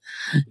list,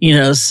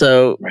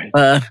 so,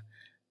 right.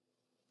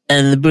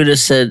 And the Buddha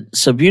said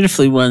so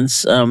beautifully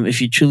once, if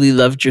you truly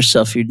loved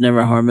yourself, you'd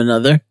never harm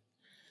another.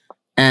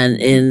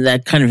 And in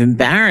that kind of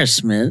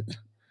embarrassment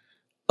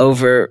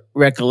over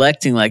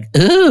recollecting, like,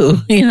 ooh,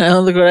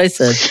 look what I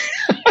said.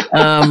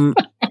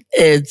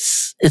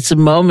 It's a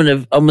moment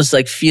of almost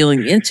like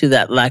feeling into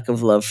that lack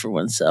of love for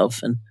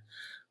oneself and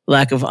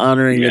lack of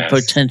honoring the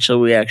potential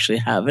we actually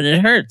have. And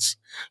it hurts.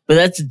 But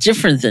that's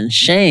different than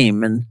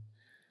shame and,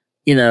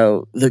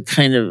 the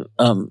kind of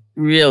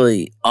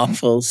really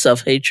awful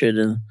self-hatred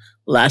and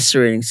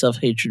lacerating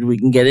self-hatred we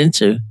can get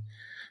into.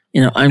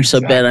 I'm so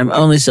bad. I'm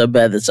only so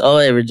bad. That's all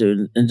I ever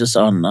do, and just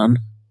on and on.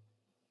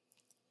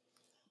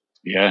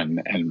 Yeah,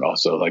 and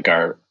also like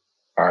our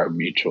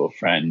mutual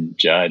friend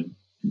Judd,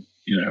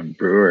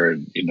 Brewer,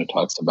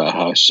 talks about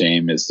how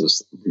shame is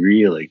just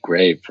really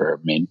great for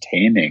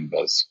maintaining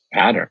those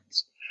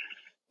patterns.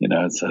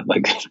 It's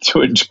like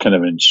to kind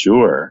of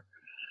ensure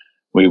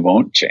we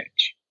won't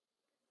change.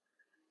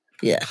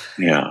 Yeah.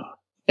 Yeah.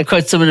 I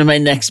quote someone in my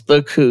next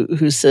book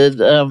who said.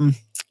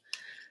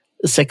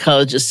 A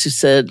psychologist who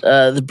said,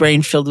 the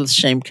brain filled with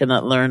shame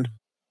cannot learn.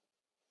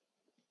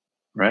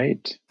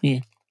 Right. Yeah.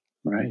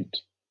 Right.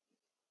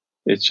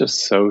 It's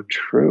just so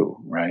true,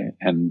 right?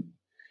 And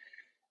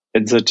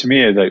so to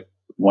me, like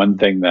one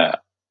thing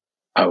that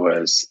I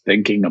was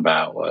thinking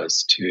about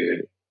was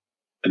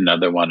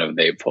another one of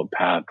the Eightfold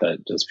Path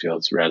that just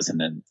feels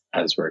resonant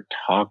as we're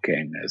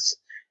talking is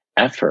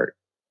effort,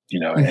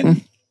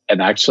 and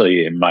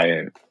actually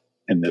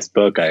in this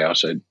book, I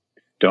also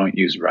don't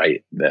use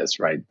right this,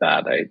 right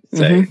that. I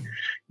say,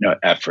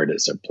 effort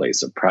is a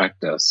place of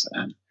practice.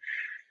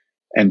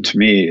 And to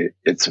me,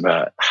 it's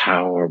about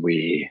how are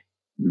we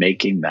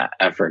making that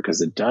effort?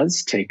 Because it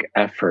does take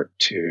effort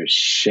to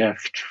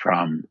shift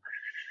from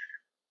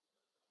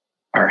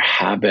our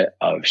habit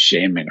of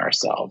shaming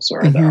ourselves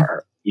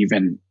or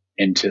even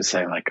into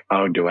saying like,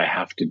 oh, do I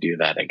have to do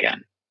that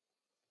again?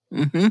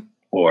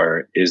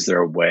 Or is there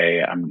a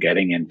way I'm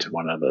getting into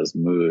one of those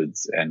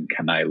moods and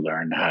can I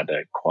learn how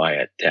to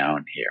quiet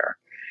down here?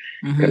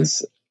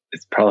 Because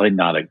it's probably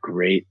not a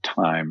great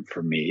time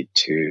for me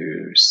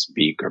to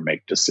speak or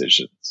make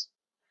decisions.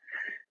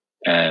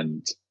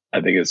 And I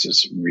think it's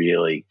just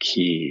really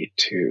key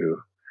it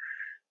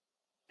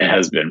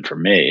has been for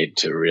me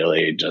to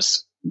really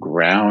just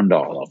ground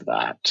all of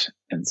that.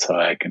 And so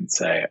I can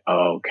say,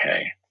 oh,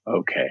 okay.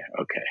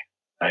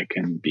 I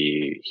can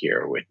be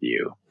here with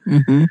you.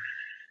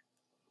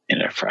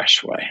 In a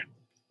fresh way.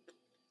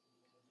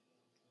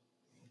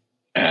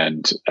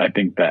 And I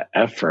think that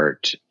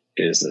effort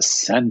is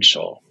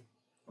essential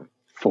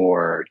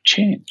for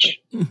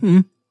change.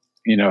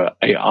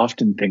 I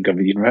often think of,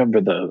 remember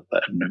I don't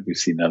know if you've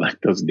seen like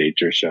those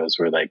nature shows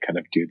where they kind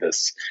of do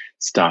this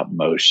stop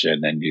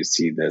motion and you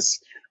see this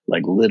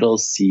like little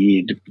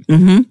seed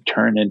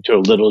turn into a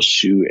little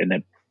shoot and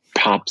it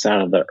pops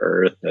out of the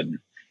earth and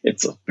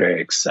it's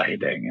very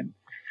exciting.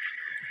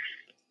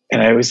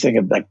 And I always think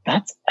of like,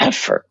 that's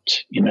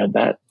effort,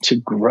 that to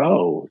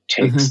grow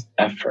takes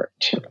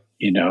effort,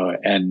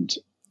 and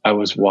I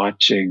was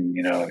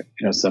watching,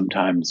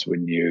 sometimes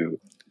when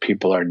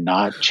people are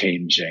not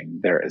changing,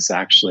 there is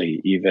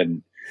actually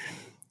even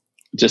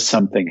just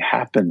something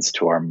happens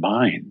to our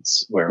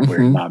minds where we're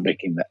not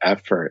making the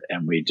effort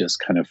and we just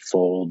kind of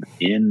fold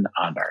in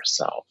on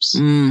ourselves.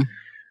 And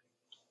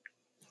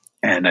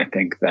I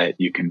think that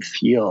you can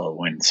feel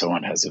when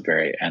someone has a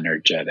very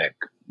energetic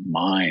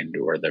mind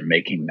or they're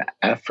making the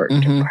effort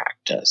to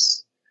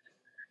practice.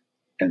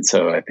 And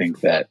so I think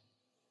that,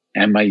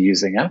 am I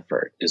using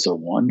effort is a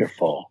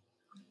wonderful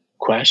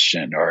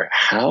question, or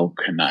how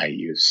can I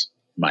use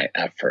my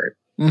effort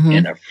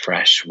in a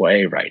fresh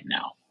way right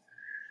now?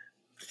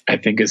 I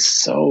think is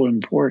so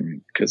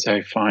important because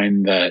I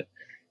find that,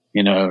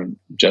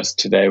 just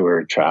today we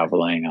were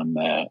traveling on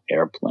the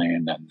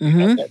airplane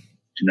and,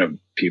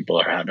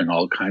 people are having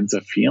all kinds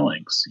of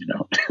feelings,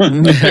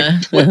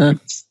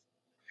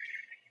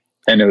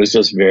 And it was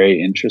just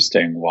very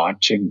interesting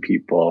watching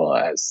people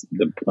as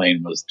the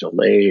plane was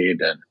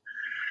delayed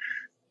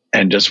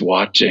and just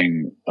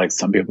watching like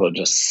some people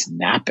just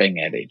snapping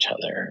at each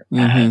other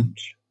and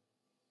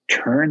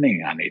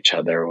turning on each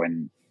other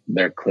when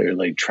they're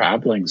clearly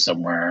traveling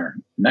somewhere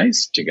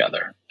nice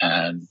together.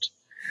 And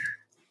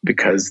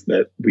because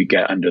that we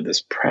get under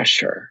this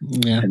pressure.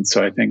 Yeah. And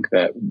so I think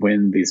that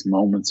when these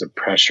moments of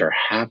pressure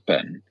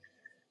happen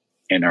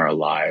in our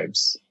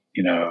lives,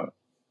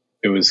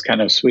 it was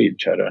kind of sweet.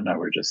 Chado and I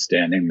were just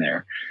standing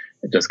there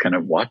and just kind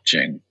of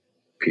watching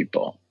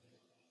people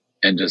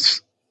and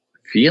just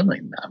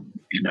feeling them,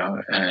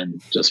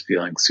 and just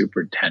feeling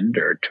super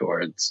tender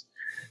towards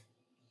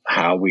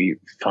how we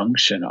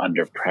function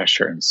under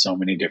pressure in so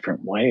many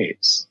different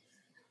ways.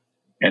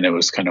 And it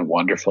was kind of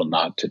wonderful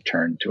not to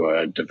turn to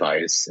a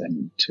device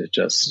and to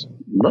just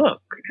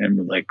look and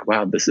be like,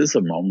 wow, this is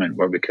a moment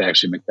where we could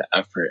actually make the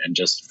effort and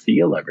just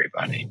feel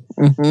everybody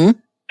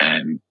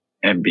and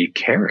be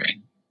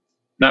caring,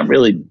 not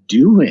really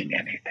doing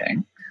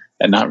anything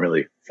and not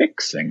really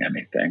fixing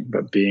anything,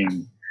 but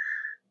being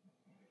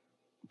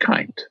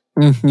kind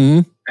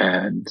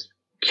and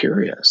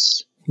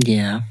curious.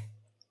 Yeah.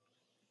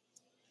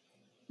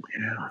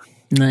 Yeah.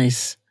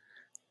 Nice.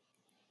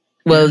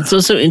 Well, it's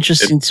also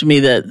interesting to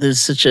me that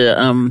there's such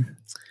a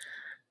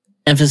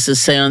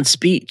emphasis, say, on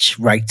speech,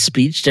 right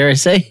speech, dare I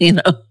say, I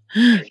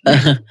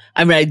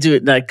mean, I do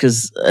it not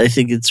because I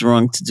think it's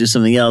wrong to do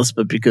something else,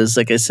 but because,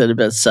 like I said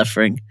about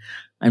suffering,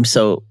 I'm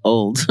so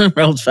old,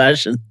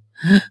 old-fashioned,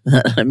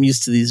 that I'm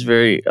used to these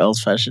very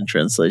old-fashioned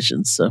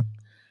translations, so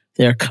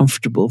they are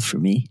comfortable for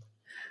me.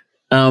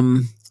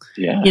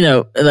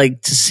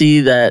 Like to see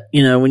that,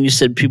 when you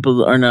said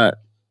people are not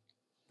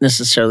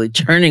necessarily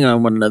turning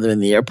on one another in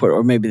the airport,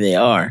 or maybe they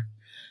are,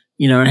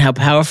 and how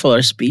powerful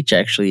our speech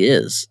actually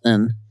is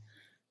and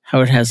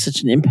how it has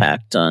such an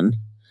impact on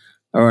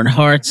our own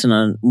hearts and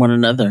on one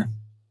another.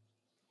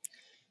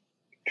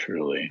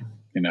 Truly,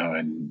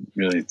 and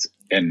really,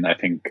 and I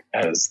think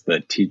as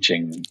the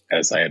teaching,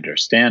 as I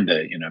understand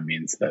it,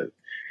 means that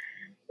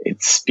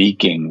it's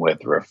speaking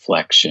with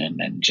reflection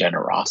and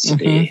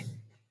generosity.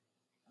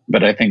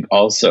 But I think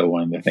also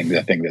one of the things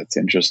I think that's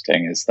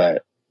interesting is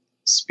that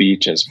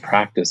speech as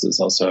practice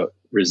is also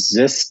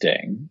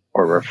resisting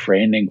or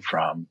refraining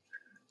from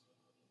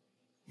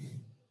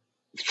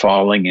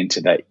falling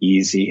into that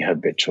easy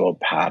habitual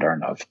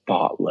pattern of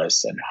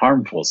thoughtless and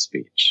harmful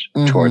speech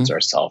towards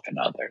ourselves and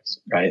others,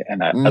 right?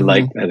 And I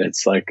like that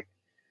it's like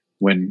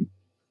when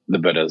the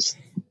Buddha's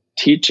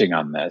teaching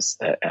on this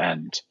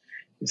and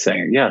he's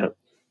saying,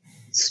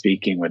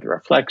 speaking with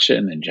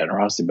reflection and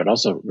generosity, but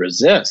also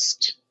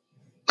resist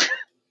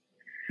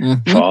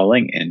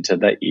falling into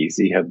the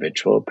easy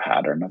habitual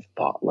pattern of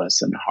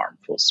thoughtless and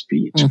harmful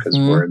speech, because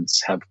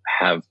words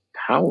have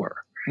power,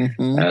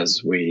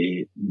 as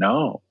we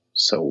know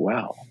so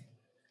well.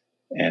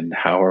 And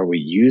how are we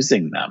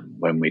using them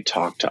when we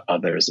talk to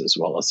others as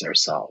well as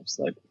ourselves?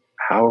 Like,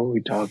 how are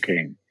we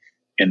talking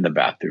in the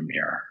bathroom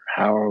mirror?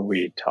 How are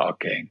we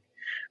talking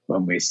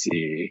when we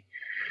see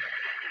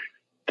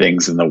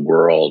things in the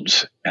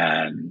world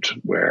and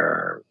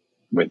where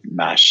with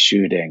mass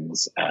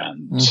shootings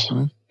and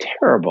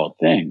terrible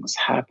things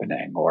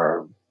happening,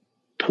 or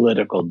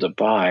political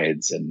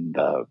divides and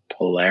the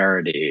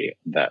polarity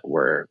that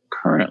we're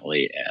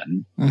currently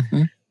in,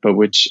 but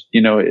which,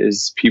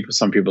 is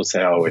some people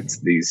say, oh, it's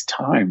these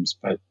times,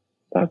 but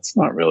that's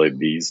not really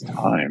these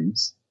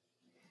times.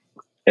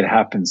 It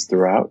happens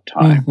throughout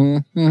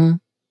time.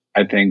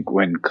 I think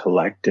when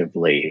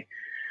collectively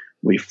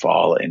we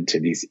fall into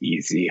these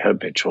easy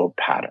habitual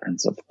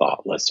patterns of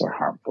thoughtless or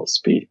harmful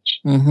speech.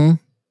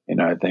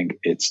 I think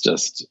it's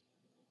just,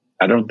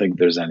 I don't think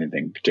there's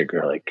anything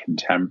particularly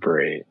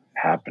contemporary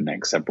happening,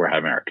 except we're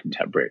having our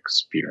contemporary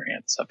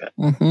experience of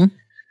it.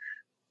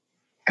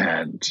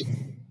 And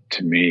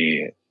to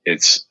me,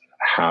 it's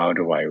how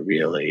do I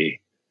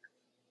really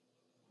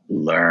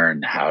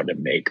learn how to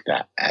make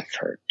that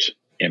effort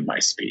in my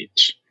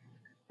speech?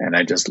 And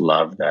I just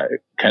love that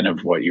kind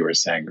of what you were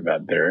saying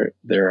about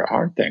there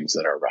are things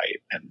that are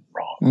right and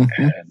wrong,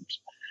 and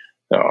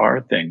there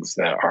are things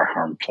that are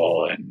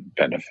harmful and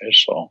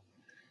beneficial.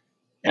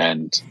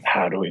 And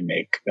how do we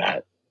make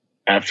that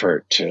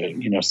effort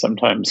to,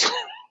 sometimes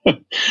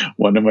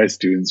one of my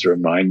students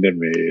reminded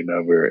me,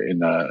 we were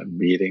in a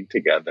meeting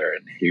together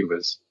and he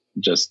was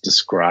just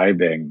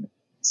describing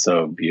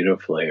so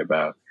beautifully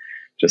about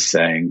just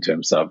saying to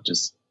himself,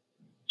 just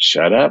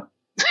shut up.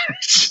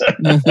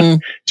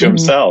 to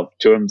himself,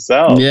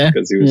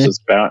 because he was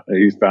just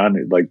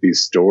found like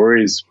these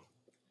stories,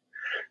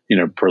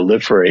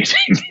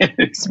 proliferating in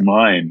his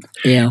mind,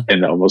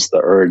 and almost the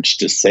urge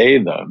to say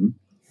them,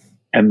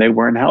 and they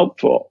weren't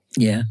helpful.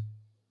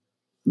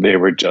 They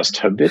were just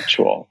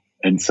habitual.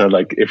 And so,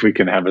 like, if we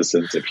can have a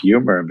sense of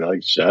humor and be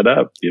like, shut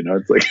up,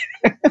 it's like,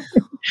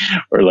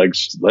 or like,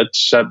 let's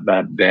shut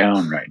that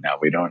down right now.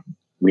 We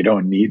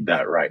don't need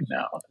that right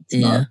now. It's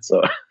not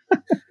so.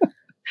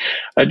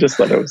 I just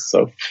thought it was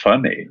so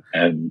funny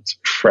and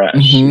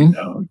fresh,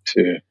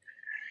 to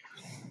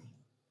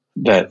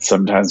that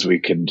sometimes we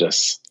can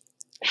just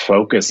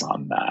focus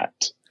on that,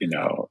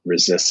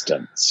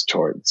 resistance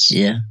towards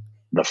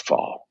the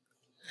fall.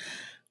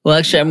 Well,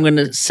 actually, I'm going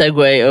to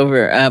segue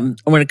over. I'm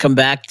going to come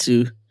back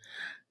to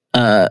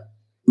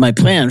my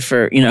plan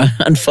for,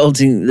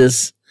 unfolding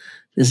this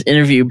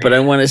interview, but I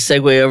want to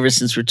segue over,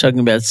 since we're talking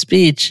about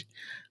speech,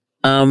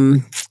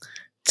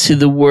 to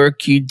the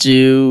work you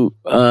do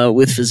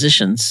with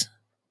physicians.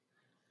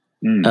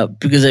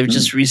 Because I've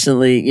just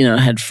recently,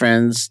 had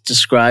friends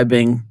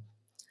describing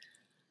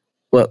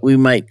what we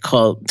might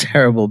call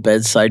terrible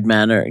bedside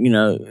manner,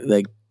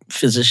 like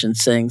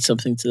physicians saying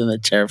something to them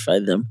that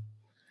terrified them.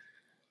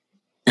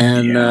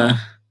 And,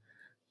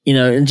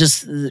 and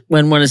just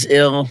when one is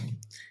ill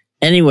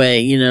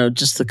anyway,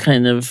 just the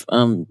kind of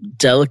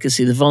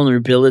delicacy, the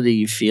vulnerability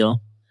you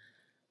feel.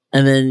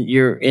 And then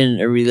you're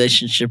in a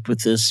relationship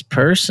with this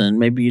person.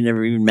 Maybe you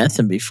never even met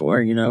them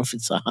before, if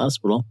it's a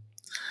hospital.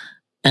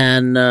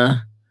 And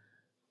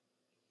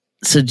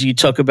so do you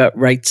talk about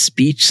right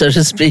speech, so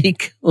to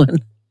speak,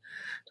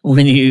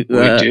 when you...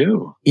 we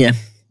do. Yeah.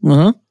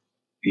 Uh-huh.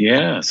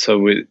 Yeah.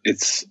 So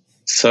it's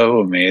so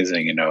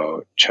amazing.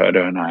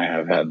 Chodo and I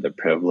have had the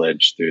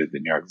privilege through the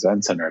New York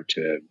Zen Center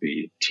to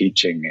be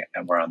teaching,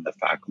 and we're on the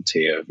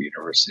faculty of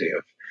University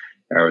of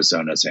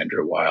Arizona's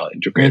Andrew Weil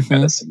Integrative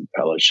Medicine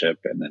Fellowship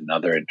and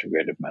another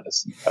Integrative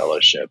Medicine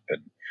Fellowship.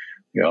 And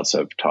we also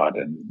have taught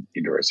in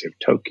University of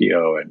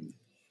Tokyo and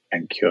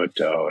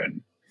Kyoto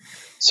and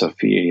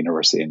Sophia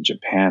University in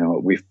Japan. And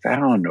what we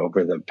found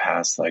over the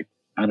past,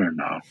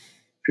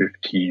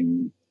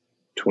 15,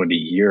 20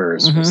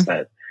 years was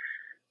that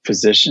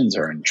physicians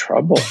are in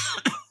trouble.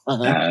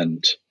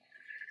 And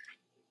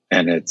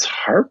it's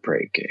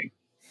heartbreaking,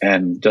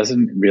 and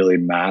doesn't really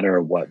matter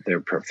what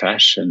their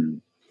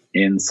profession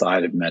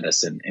inside of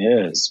medicine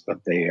is,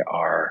 but they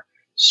are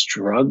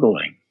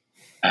struggling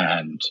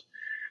and,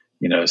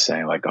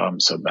 saying oh,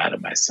 I'm so bad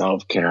at my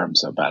self-care. I'm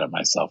so bad at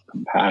my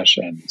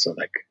self-compassion. So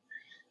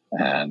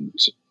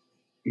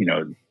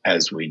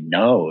as we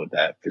know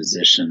that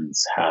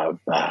physicians have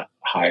the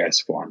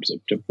highest forms of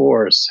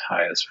divorce,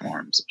 highest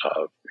forms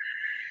of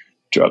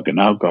drug and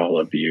alcohol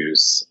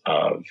abuse,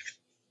 of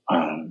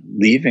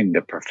leaving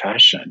the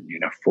profession.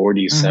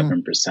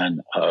 47%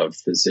 of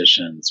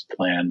physicians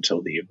plan to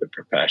leave the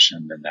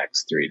profession the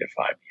next 3 to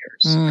 5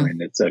 years. I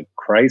mean, it's a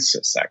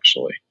crisis,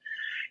 actually.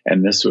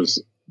 And this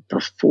was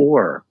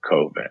before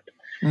COVID,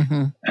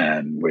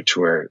 and which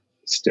we're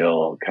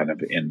still kind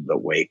of in the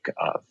wake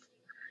of.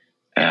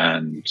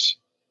 And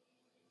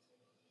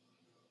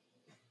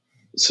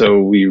so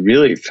we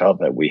really felt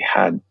that we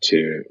had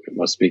to,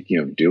 speaking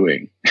of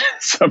doing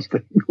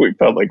something, we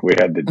felt like we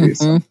had to do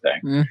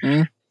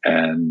something.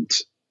 And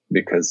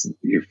because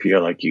you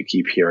feel like you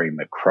keep hearing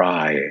the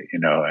cry,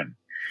 and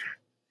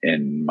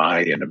in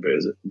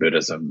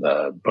Buddhism,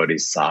 the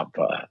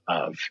bodhisattva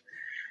of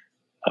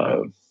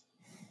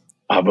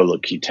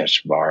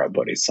Avalokiteshvara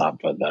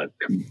Bodhisattva, the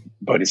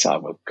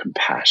Bodhisattva of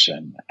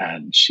compassion.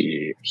 And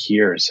she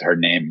hears, her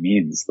name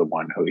means the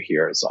one who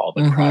hears all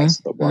the cries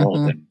of the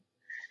world.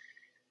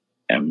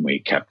 And we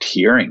kept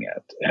hearing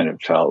it, and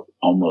it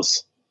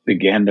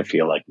began to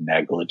feel like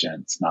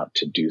negligence not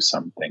to do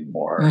something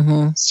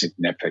more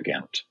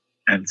significant.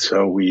 And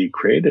so we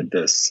created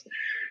this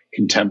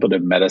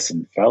contemplative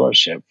medicine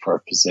fellowship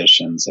for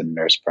physicians and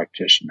nurse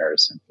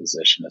practitioners and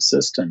physician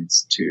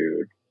assistants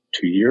 2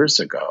 years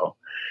ago.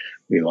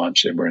 We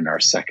launched it. We're in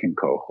our second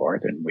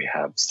cohort, and we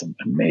have some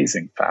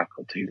amazing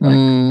faculty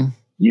like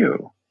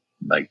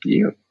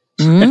you.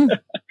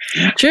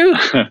 True.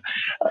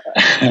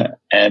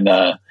 And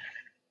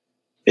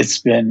it's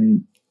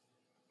been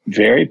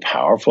very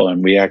powerful.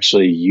 And we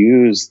actually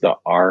use the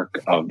arc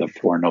of the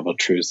Four Noble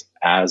Truths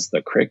as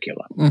the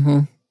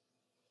curriculum.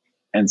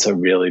 And so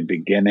really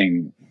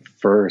beginning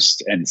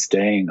first and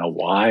staying a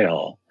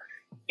while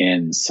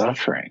in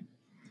suffering,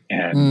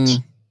 and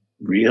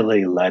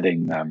really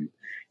letting them,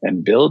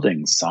 and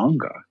building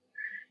Sangha.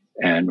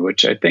 And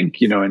which I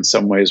think, in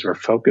some ways we're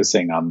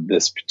focusing on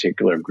this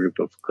particular group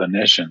of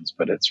clinicians,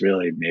 but it's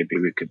really, maybe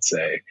we could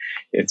say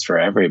it's for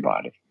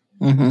everybody.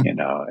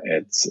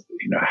 It's,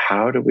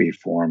 how do we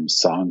form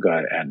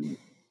Sangha and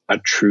a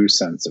true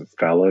sense of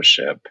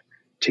fellowship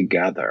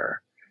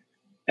together,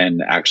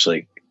 and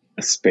actually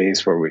a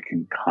space where we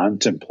can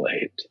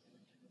contemplate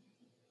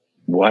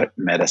what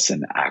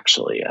medicine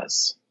actually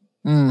is,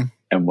 and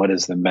what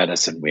is the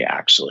medicine we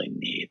actually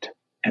need.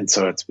 And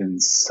so it's been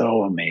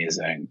so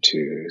amazing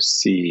to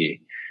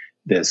see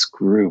this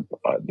group,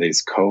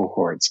 these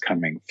cohorts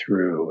coming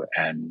through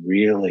and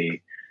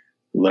really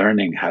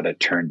learning how to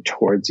turn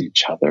towards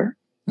each other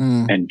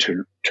and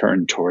to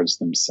turn towards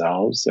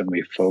themselves. And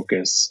we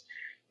focus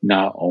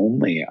not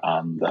only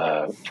on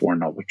the Four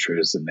Noble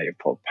Truths and the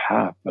Eightfold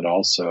Path, but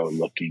also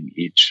looking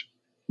each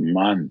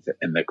month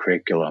in the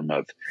curriculum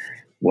of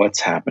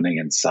what's happening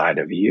inside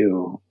of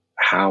you.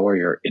 How are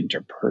your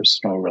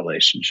interpersonal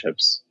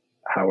relationships?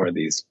 How are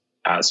these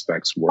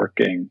aspects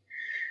working?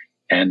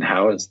 And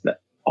how is that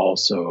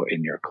also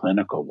in your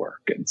clinical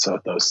work? And so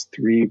those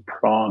 3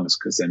 prongs,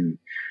 because in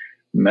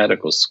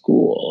medical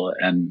school,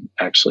 and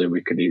actually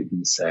we could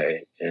even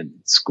say in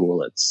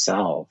school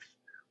itself,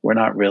 we're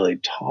not really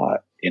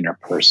taught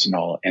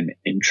interpersonal and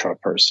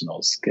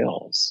intrapersonal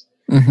skills.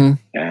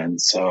 And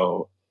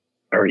so,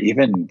 or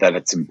even that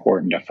it's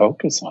important to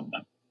focus on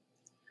them.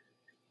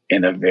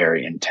 in a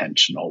very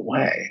intentional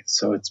way.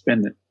 So it's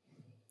been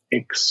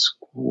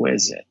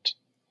exquisite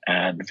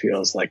and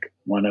feels like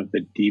one of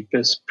the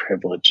deepest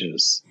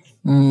privileges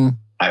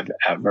I've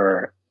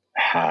ever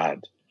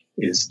had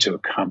is to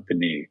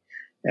accompany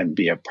and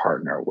be a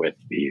partner with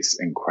these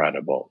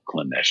incredible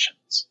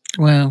clinicians.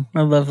 Wow,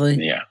 how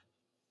lovely. Yeah.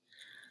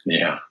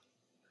 Yeah.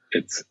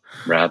 It's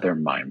rather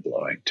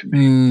mind-blowing to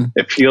me.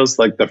 It feels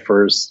like the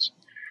first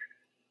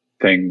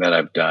thing that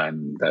I've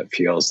done that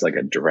feels like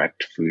a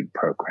direct food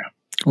program.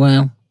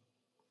 Wow.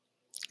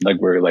 Like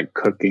we're like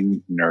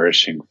cooking,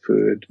 nourishing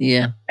food.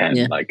 Yeah.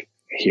 And like,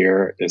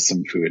 here is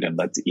some food and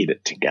let's eat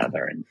it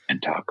together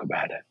and talk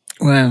about it.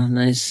 Wow,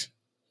 nice.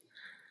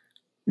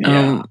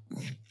 Yeah.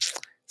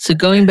 So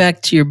going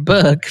back to your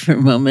book for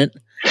a moment,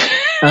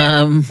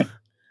 one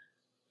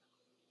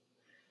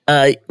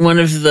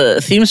of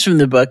the themes from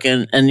the book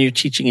and your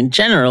teaching in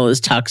general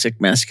is toxic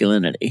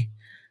masculinity.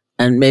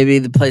 And maybe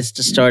the place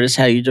to start is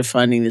how you're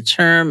defining the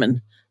term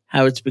and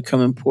how it's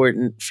become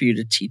important for you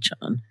to teach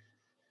on.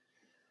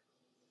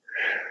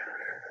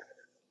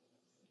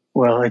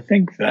 Well, I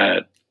think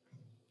that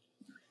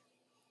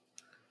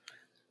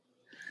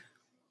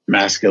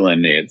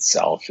masculinity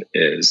itself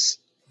is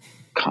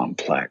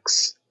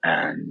complex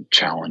and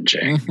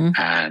challenging.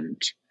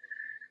 And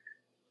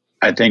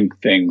I think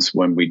things,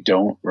 when we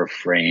don't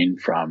refrain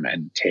from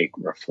and take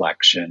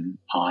reflection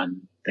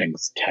on,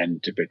 things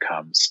tend to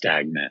become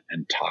stagnant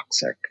and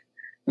toxic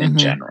in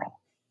general.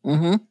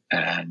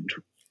 And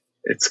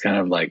it's kind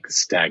of like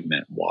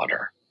stagnant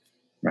water,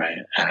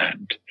 right?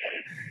 And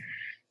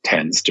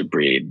tends to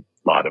breed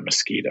a lot of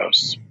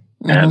mosquitoes.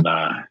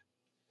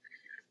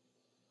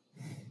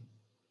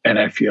 And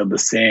I feel the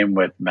same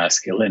with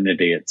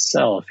masculinity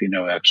itself. You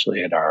know,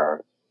 actually at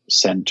our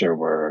center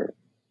where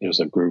there's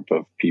a group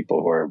of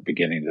people who are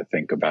beginning to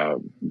think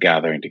about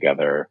gathering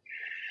together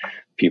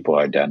people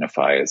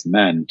identify as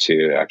men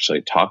to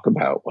actually talk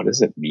about what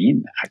does it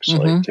mean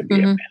actually to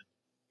be a man?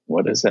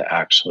 What is it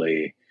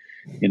actually,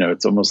 you know,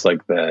 it's almost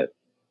like that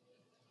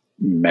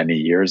many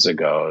years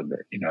ago,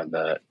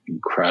 the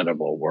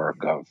incredible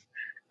work of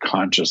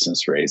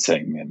consciousness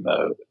raising in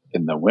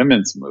the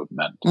women's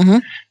movement.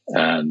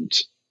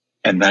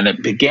 And then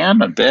it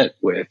began a bit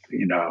with,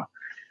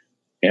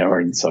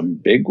 or in some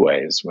big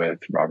ways with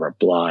Robert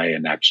Bly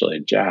and actually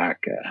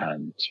Jack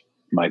and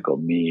Michael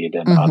Mead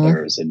and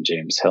others and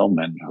James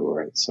Hillman, who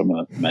were some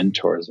of the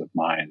mentors of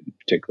mine, in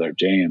particular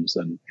James.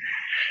 And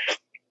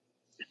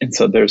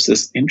so there's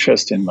this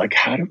interest in like,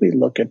 how do we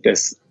look at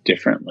this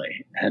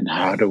differently? And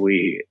how do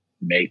we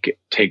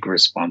take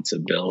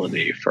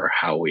responsibility for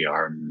how we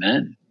are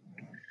men?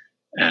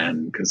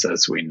 And because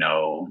as we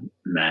know,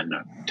 men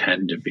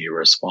tend to be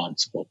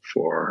responsible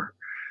for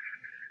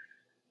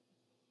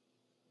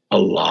a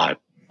lot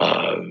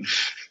of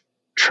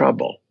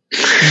trouble.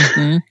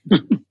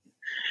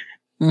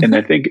 And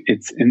I think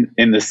it's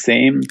in the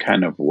same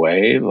kind of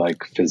way,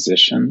 like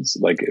physicians,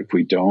 like if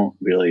we don't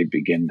really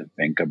begin to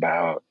think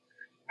about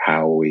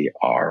how we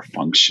are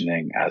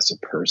functioning as a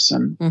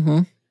person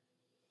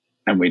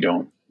and we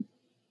don't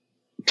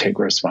take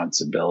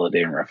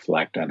responsibility and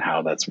reflect on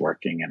how that's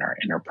working in our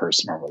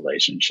interpersonal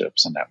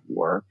relationships and at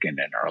work and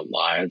in our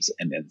lives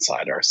and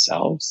inside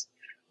ourselves,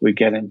 we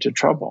get into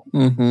trouble.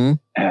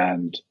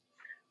 And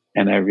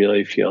I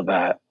really feel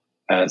that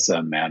as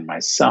a man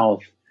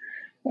myself.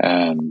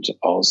 And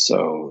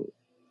also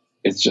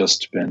it's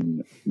just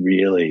been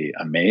really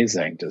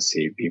amazing to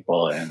see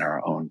people in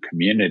our own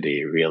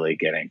community really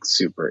getting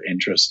super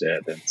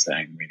interested and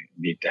saying we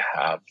need to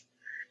have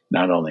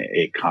not only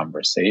a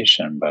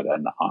conversation, but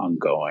an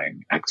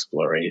ongoing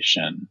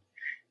exploration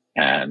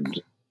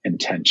and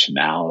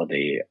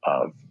intentionality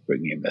of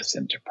bringing this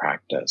into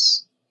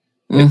practice.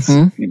 It's,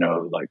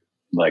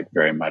 like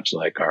very much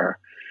like our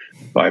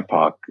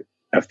BIPOC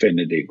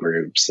affinity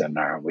groups and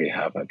we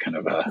have a kind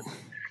of a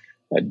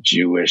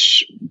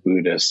Jewish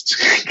Buddhist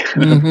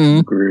kind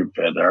of group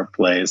at our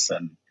place,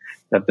 and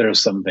that there's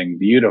something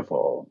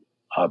beautiful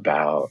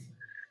about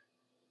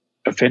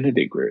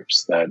affinity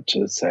groups that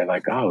to say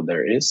like, oh,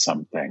 there is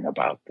something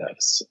about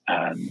this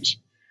and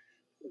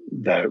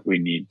that we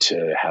need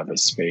to have a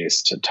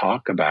space to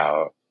talk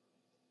about.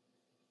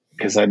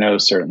 Because I know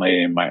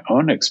certainly in my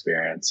own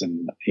experience,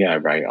 and I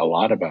write a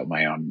lot about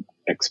my own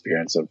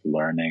experience of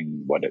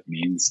learning what it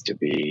means to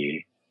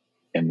be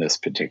in this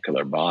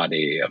particular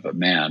body of a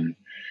man.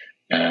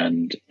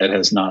 And it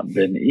has not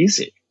been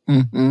easy.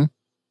 And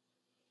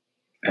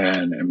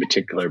in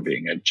particular,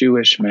 being a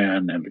Jewish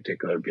man, in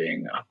particular,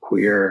 being a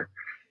queer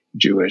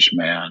Jewish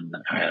man,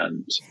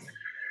 and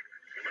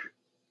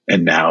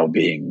now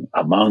being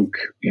a monk,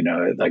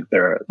 like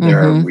there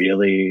are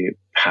really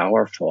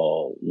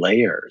powerful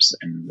layers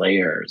and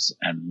layers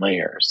and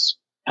layers.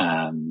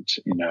 And,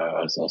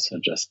 I was also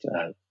just,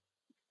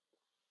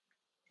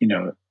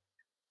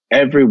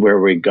 everywhere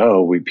we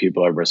go,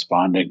 people are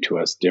responding to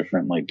us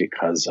differently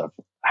because of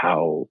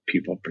how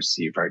people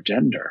perceive our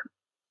gender.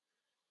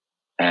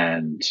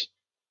 And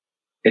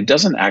it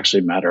doesn't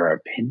actually matter our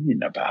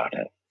opinion about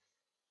it.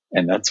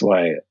 And that's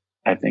why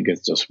I think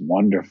it's just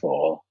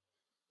wonderful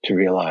to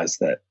realize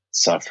that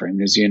suffering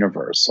is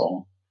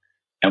universal,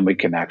 and we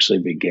can actually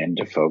begin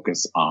to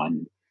focus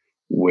on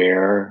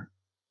where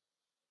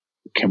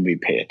can we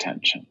pay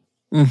attention?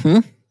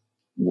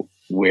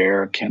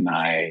 Where can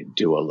I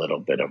do a little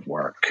bit of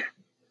work?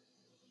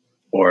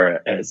 Or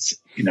as,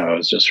 I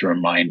was just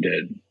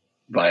reminded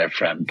by a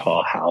friend,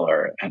 Paul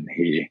Haller, and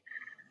he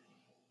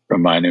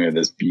reminded me of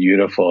this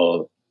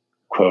beautiful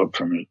quote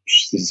from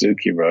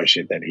Suzuki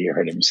Roshi that he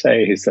heard him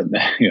say. He said,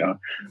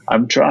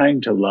 I'm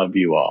trying to love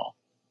you all.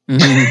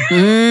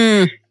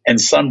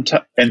 And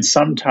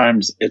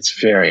sometimes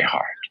it's very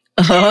hard.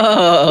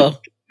 Oh,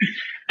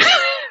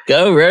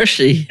 go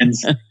Roshi.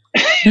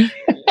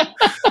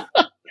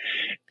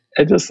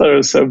 I just thought it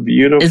was so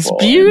beautiful. It's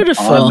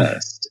beautiful.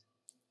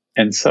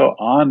 And so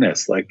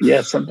honest. Like,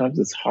 sometimes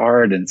it's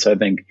hard. And so I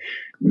think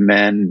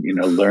men,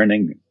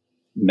 learning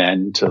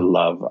men to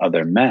love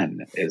other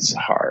men is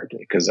hard,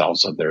 because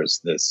also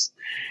there's this,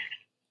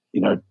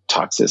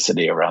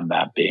 toxicity around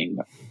that being,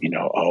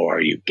 oh,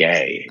 are you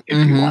gay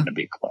if you want to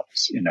be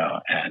close,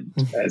 and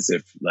as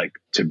if like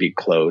to be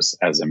close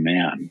as a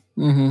man.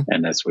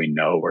 And as we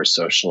know, we're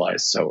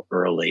socialized so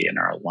early in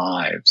our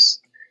lives.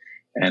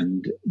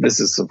 And this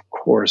is, of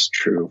course,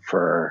 true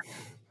for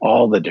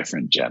all the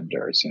different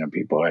genders.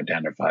 People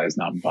identify as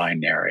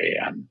non-binary,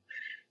 and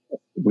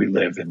we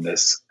live in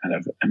this kind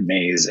of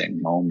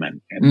amazing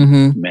moment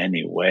in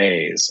many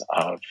ways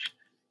of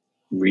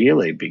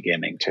really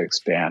beginning to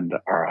expand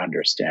our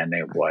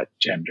understanding of what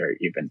gender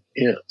even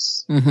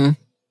is.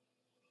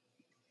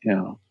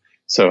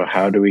 So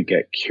how do we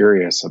get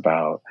curious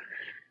about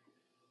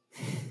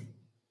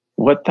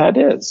what that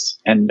is?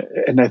 And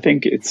I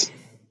think it's,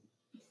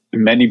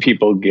 many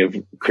people give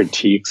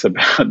critiques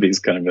about these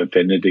kind of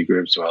affinity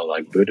groups. Well,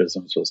 like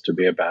Buddhism is supposed to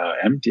be about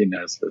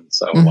emptiness, and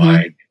so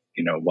why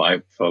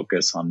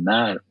focus on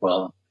that?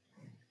 Well,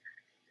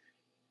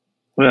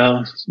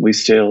 we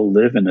still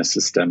live in a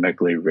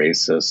systemically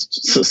racist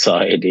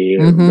society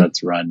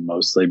that's run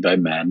mostly by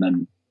men,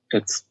 and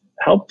it's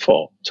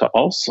helpful to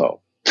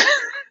also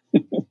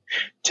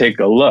take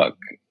a look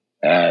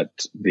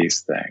at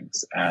these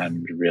things,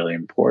 and really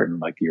important,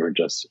 like you were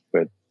just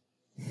with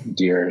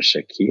dear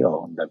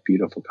Shaquille, and that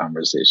beautiful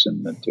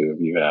conversation the two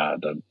of you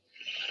had.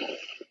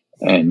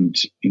 And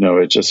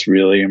it's just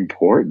really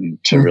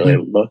important to really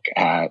look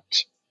at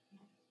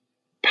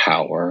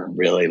power,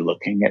 really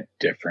looking at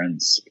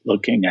difference,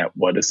 looking at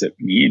what does it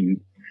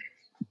mean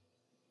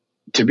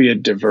to be a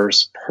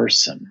diverse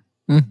person,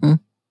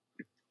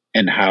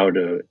 and how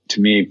to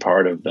me,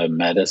 part of the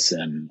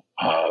medicine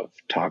of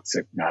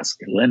toxic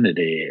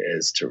masculinity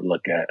is to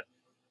look at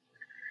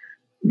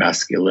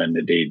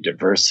masculinity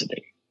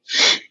diversity,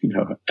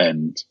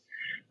 and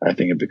I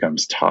think it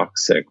becomes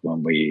toxic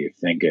when we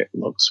think it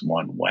looks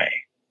one way.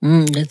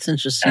 That's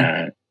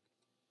interesting.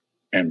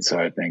 And so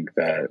I think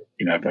that,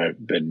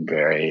 I've been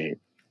very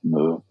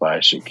moved by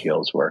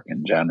Shaquille's work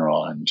in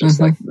general, and just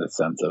like the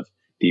sense of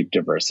deep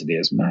diversity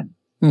as men.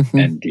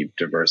 And deep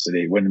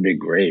diversity, wouldn't it be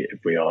great if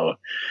we all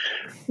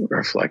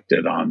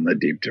reflected on the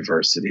deep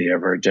diversity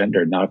of our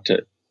gender, not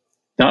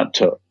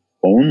to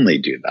only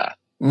do that,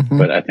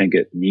 but I think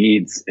it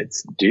needs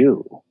its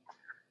due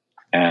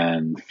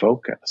and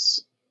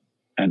focus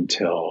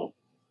until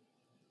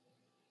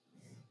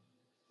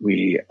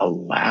we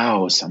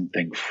allow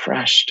something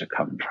fresh to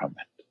come from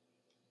it.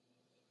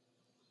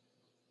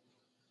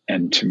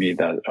 And to me,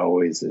 that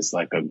always is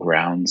like a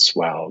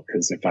groundswell,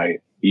 because if I,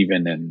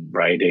 even in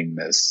writing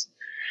this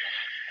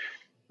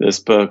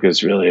book,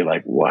 is really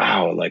like,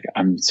 wow, like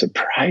I'm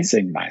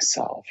surprising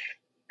myself.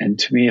 And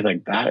to me,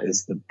 like that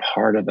is the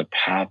part of the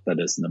path that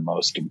is the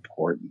most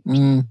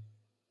important.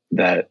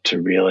 That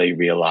to really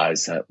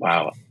realize that,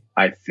 wow,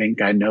 I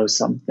think I know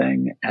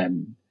something.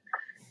 And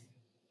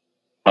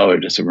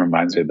it just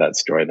reminds me of that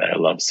story that I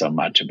love so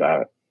much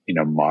about,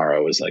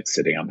 Mara was like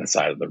sitting on the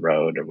side of the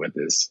road with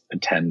his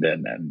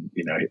attendant, and,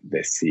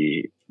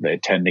 the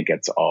attendant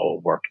gets all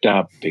worked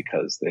up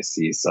because they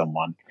see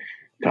someone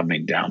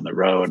coming down the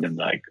road, and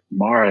like,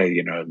 Mara,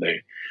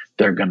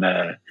 they're going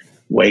to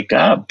wake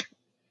up.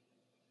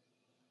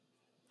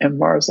 And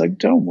Mara's like,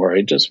 don't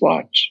worry, just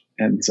watch.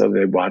 And so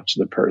they watch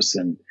the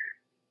person,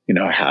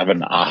 have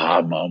an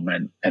aha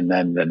moment. And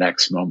then the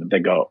next moment they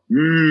go,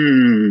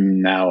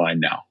 now I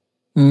know.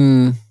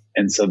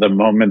 And so the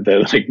moment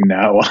they're like,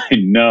 now I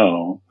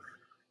know,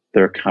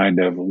 they're kind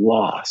of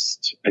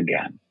lost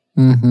again.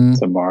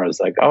 So Mara's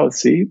like, oh,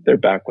 see, they're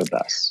back with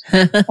us.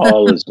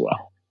 All is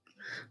well.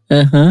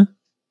 And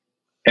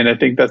I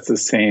think that's the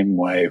same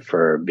way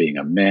for being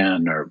a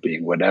man or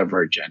being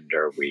whatever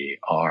gender we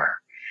are.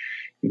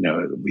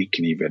 We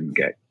can even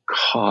get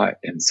caught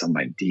in some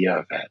idea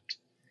of it.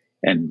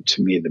 And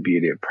to me, the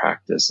beauty of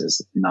practice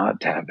is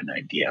not to have an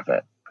idea of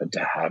it, but to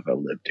have a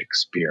lived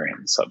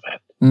experience of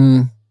it.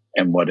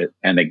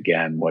 And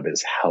again, what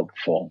is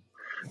helpful,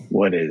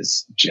 what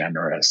is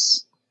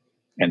generous,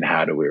 and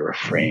how do we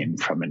refrain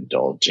from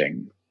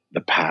indulging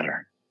the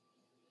pattern?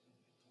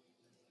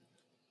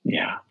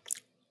 Yeah.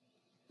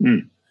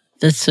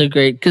 That's so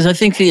great, because I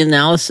think the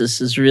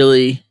analysis is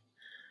really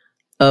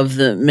of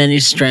the many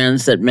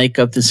strands that make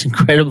up this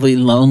incredibly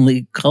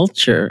lonely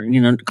culture,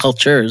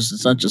 cultures.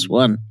 It's not just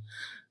one.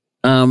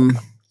 And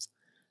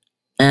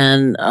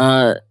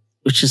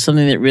which is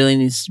something that really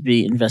needs to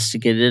be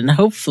investigated, and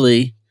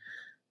hopefully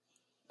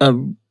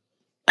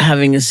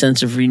having a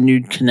sense of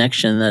renewed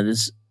connection that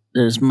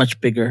is much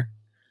bigger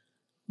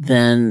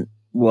than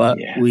what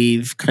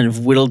we've kind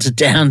of whittled it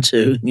down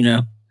to,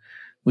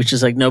 which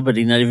is like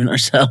nobody, not even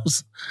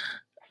ourselves.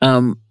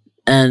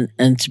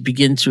 And to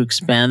begin to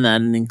expand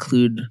that and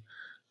include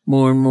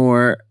more and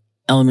more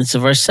elements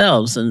of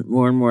ourselves and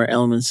more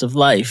elements of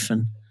life,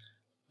 and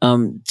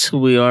till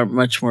we are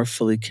much more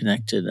fully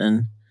connected.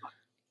 And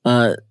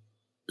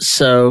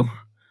so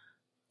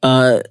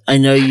I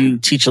know you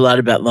teach a lot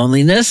about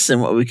loneliness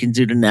and what we can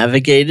do to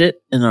navigate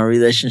it in our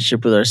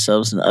relationship with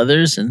ourselves and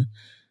others. And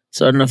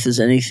so I don't know if there's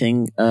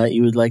anything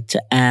you would like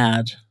to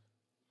add.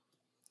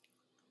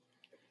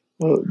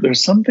 Well,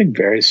 there's something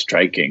very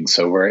striking.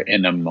 So we're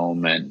in a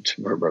moment,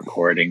 we're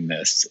recording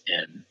this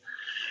in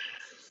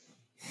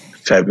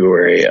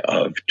February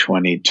of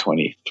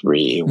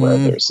 2023, where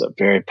there's a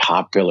very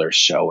popular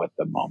show at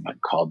the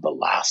moment called The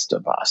Last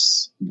of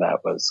Us that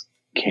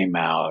came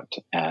out,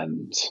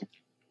 and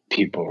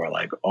people were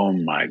like, oh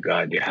my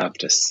God, you have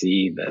to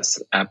see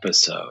this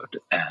episode.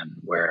 And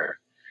where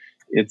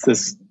it's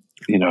this,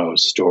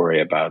 story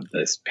about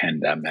this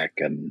pandemic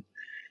and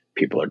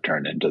people are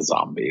turned into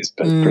zombies.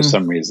 But for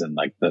some reason,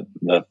 like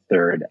the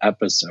third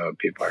episode,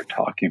 people are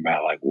talking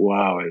about like,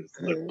 wow,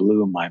 it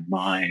blew my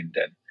mind.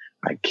 And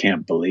I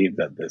can't believe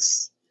that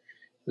this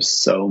was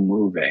so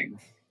moving.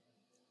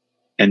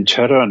 And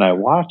Chodo and I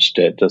watched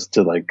it just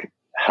to like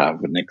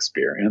have an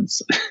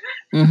experience.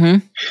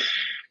 Mm-hmm.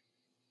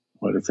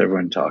 What is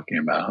everyone talking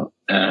about?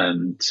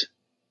 And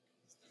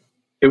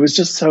it was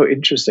just so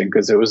interesting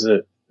because it was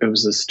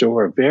a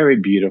story, a very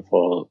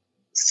beautiful,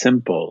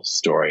 simple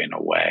story in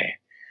a way,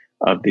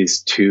 of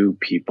these two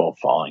people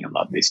falling in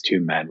love, these two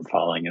men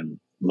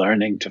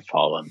learning to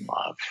fall in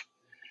love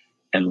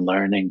and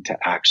learning to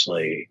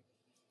actually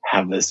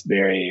have this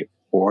very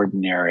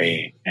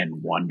ordinary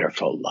and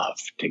wonderful love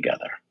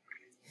together.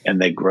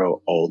 And they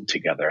grow old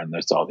together, and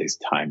there's all these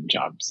time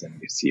jumps, and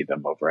you see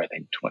them over, I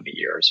think, 20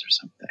 years or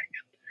something.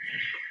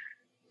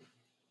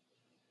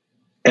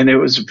 And it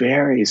was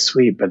very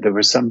sweet, but there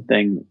was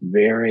something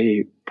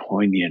very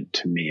poignant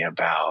to me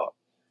about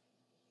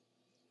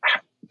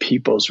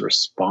people's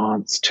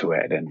response to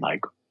it. And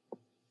like,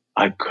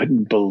 I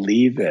couldn't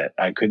believe it.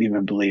 I couldn't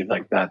even believe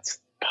like that's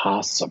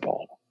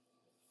possible.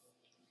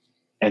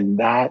 And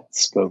that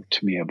spoke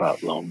to me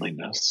about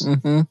loneliness.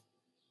 Mm-hmm.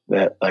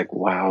 That like,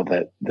 wow,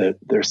 that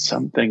there's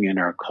something in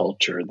our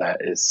culture that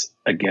is,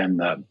 again,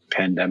 the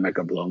pandemic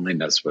of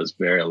loneliness was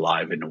very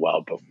alive and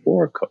well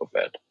before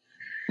COVID.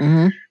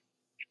 Mm-hmm.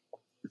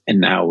 And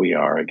now we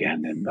are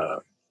again in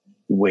the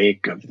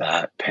wake of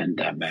that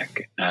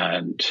pandemic,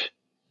 and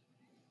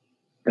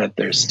that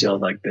there's still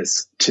like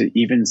this, to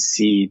even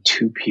see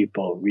two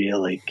people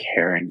really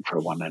caring for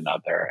one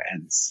another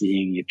and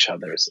seeing each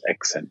other's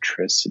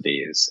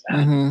eccentricities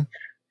and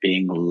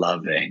being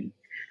loving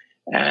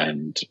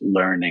and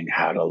learning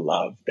how to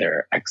love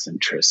their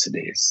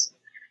eccentricities.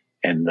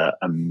 And the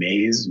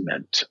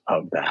amazement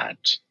of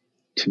that,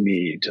 to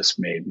me, just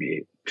made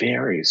me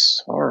very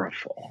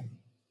sorrowful.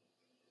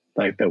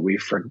 Like that we've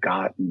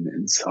forgotten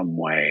in some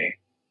way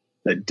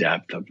the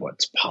depth of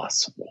what's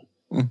possible.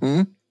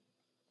 Mm-hmm.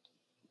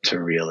 To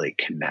really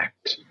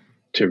connect,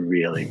 to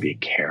really be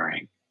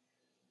caring,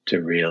 to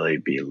really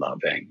be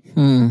loving.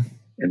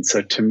 And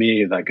so to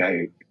me, like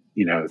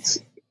it's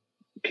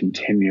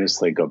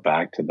continuously go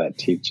back to that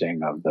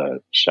teaching of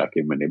the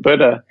Shakyamuni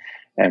Buddha,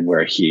 and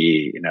where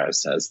he,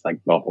 says like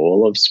the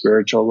whole of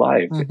spiritual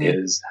life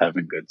is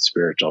having good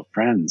spiritual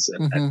friends.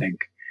 And I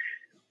think,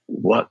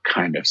 what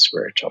kind of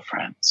spiritual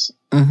friends?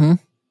 And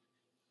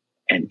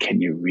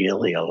can you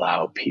really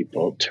allow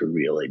people to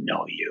really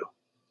know you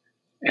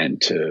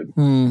and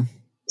to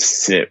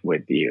sit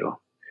with you?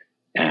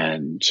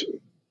 And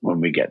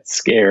when we get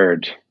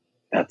scared,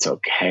 that's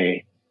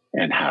okay.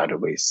 And how do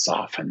we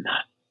soften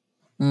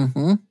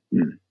that?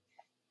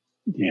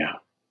 Yeah.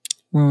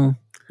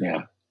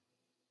 Yeah.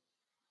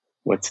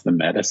 What's the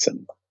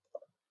medicine?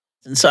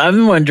 And so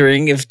I'm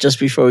wondering if just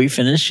before we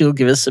finish, you'll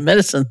give us some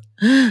medicine.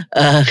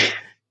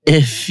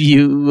 If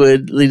you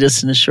would lead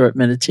us in a short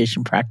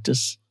meditation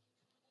practice.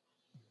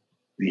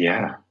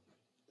 Yeah.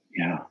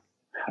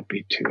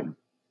 Happy to.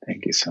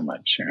 Thank you so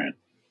much, Sharon.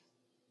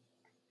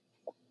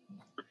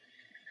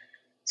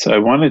 So I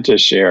wanted to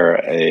share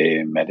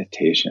a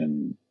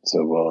meditation.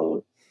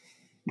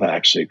 That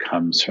actually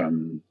comes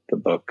from the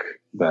book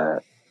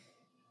that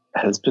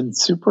has been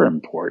super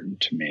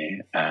important to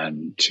me,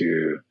 and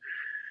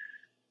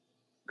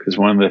because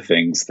one of the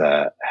things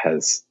that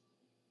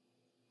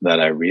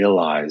I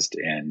realized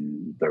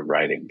in the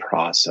writing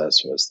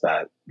process was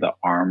that the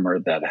armor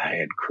that I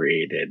had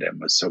created and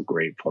was so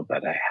grateful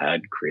that I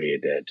had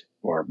created,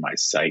 or my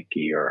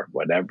psyche or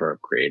whatever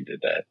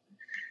created it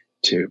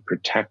to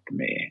protect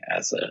me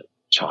as a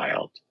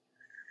child,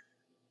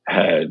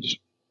 had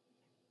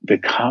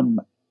become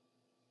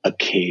a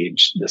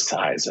cage the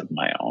size of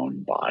my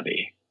own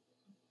body.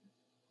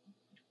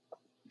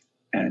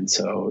 And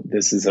so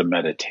this is a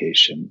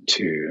meditation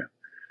to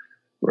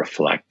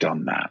reflect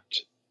on that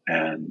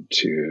and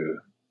to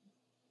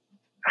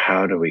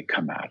how do we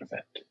come out of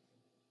it?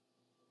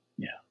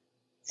 Yeah.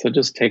 So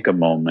just take a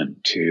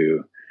moment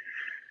to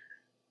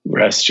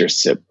rest your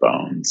sit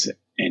bones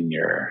in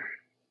your,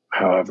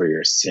 however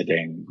you're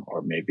sitting,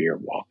 or maybe you're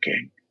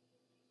walking,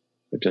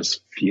 but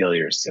just feel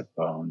your sit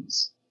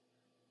bones.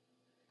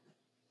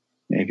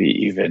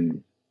 Maybe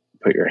even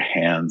put your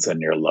hands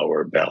on your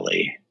lower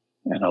belly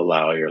and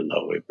allow your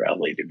lower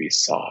belly to be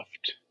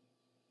soft.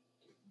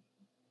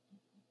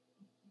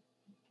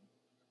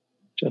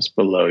 Just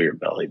below your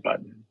belly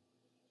button,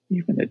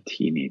 even a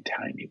teeny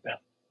tiny bit.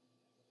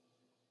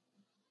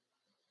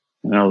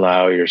 And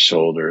allow your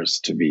shoulders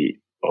to be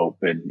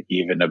open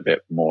even a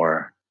bit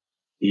more,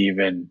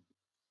 even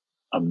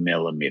a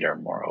millimeter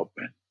more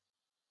open.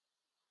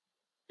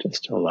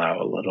 Just to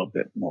allow a little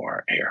bit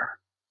more air.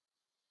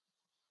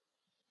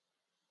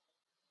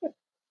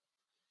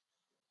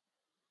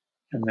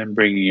 And then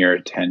bringing your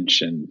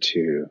attention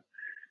to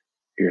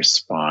your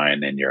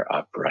spine and your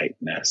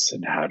uprightness,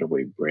 and how do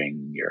we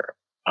bring your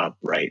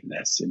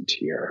uprightness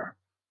into your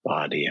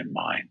body and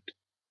mind?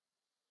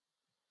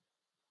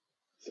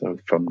 So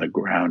from the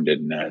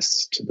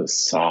groundedness to the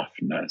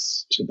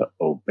softness to the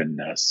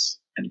openness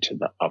and to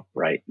the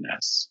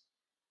uprightness.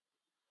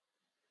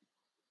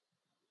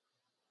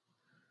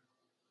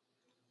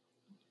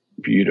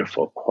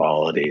 Beautiful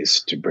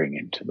qualities to bring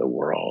into the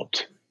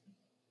world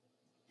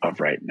of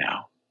right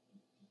now.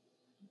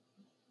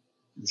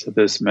 And so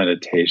this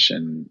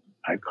meditation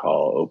I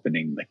call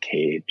opening the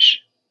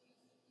cage.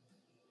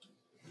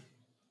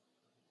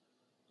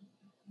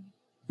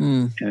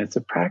 And it's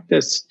a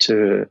practice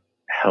to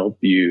help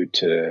you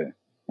to,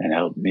 and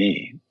help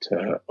me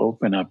to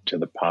open up to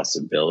the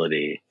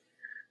possibility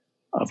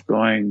of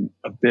going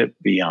a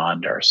bit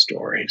beyond our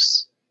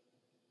stories.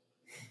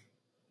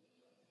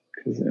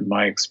 Because in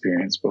my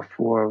experience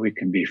before we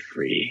can be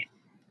free,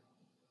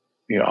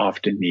 we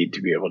often need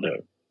to be able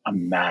to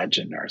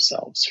imagine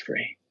ourselves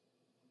free.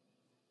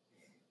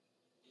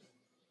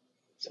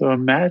 So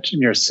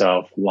imagine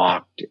yourself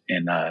locked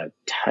in a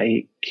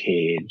tight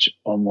cage,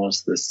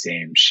 almost the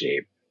same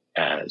shape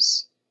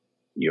as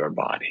your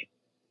body.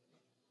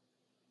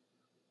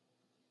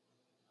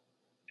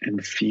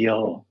 And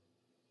feel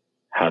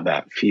how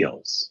that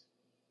feels.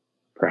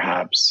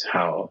 Perhaps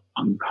how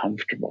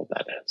uncomfortable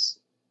that is.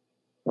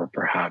 Or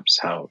perhaps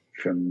how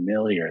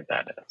familiar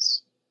that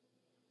is.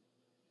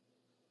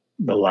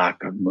 The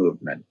lack of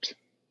movement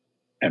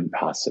and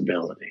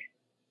possibility.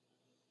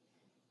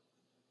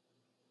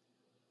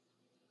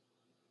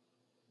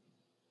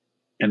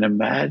 And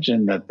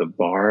imagine that the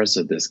bars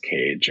of this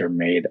cage are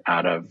made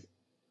out of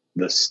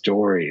the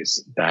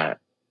stories that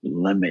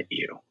limit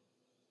you.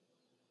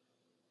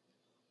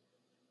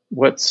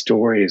 What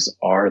stories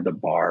are the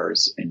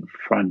bars in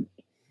front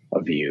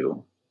of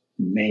you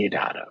made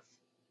out of?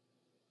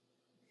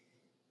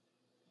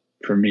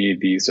 For me,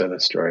 these are the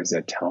stories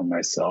I tell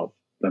myself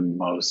the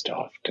most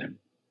often.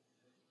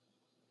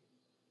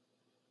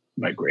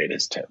 My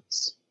greatest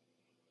hits.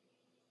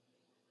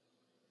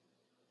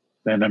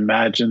 Then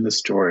imagine the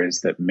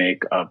stories that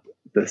make up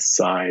the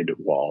side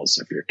walls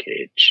of your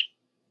cage.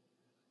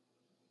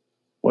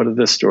 What are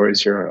the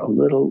stories you're a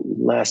little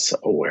less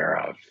aware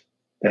of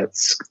that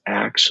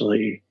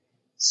actually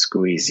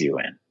squeeze you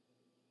in?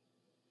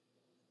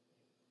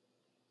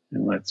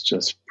 And let's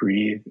just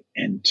breathe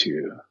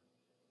into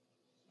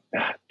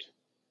that.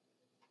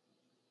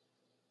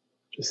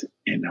 Just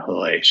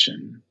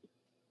inhalation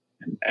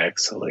and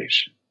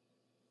exhalation.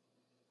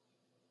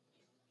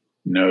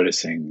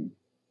 Noticing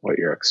what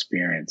your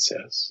experience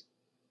is.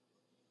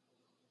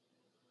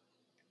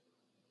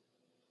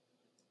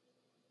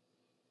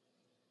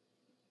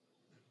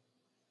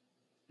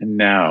 And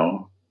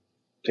now,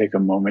 take a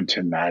moment to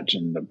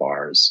imagine the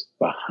bars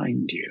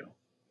behind you.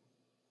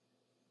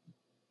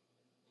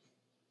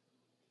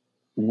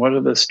 And what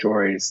are the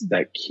stories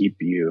that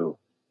keep you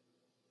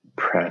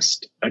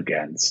pressed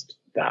against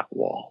that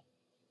wall?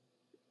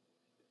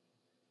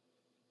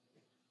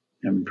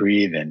 And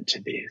breathe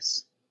into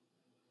these.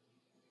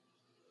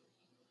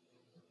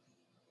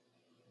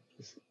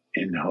 Just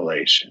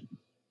inhalation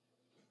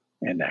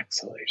and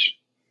exhalation.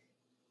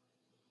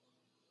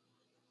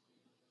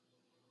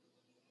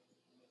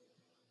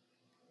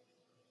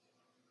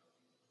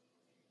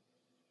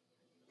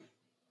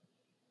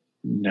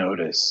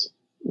 Notice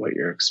what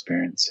you're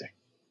experiencing.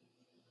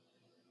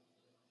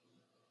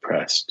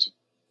 Pressed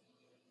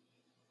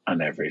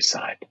on every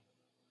side.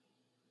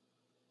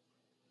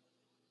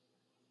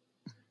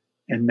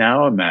 And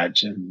now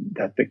imagine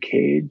that the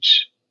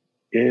cage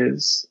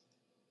is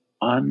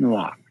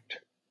unlocked,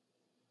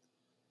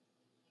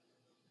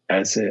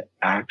 as it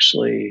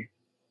actually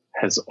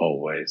has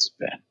always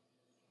been.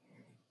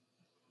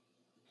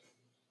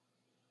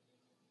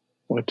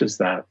 What does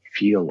that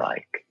feel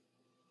like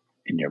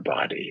in your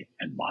body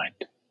and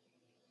mind?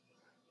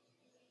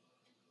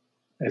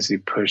 As you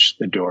push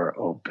the door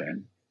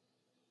open,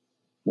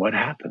 what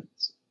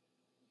happens?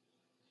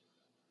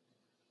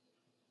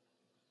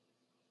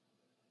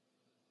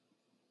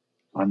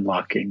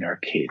 unlocking our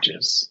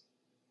cages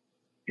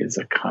is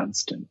a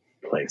constant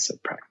place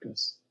of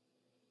practice.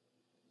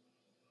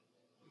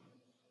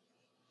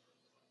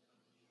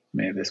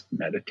 May this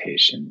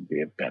meditation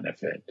be of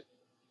benefit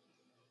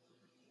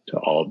to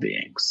all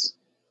beings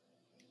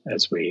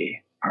as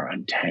we are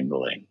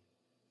untangling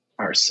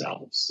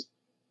ourselves,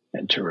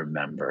 and to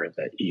remember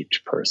that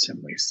each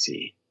person we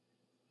see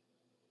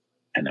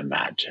and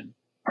imagine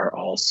are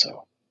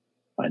also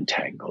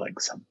untangling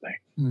something,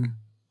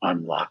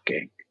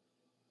 unlocking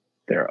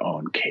their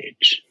own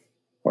cage,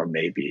 or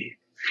maybe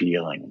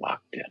feeling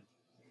locked in.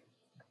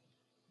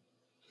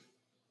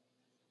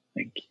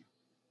 Thank you.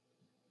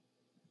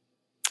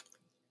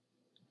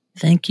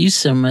 Thank you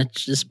so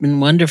much. It's been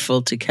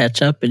wonderful to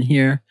catch up and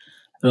hear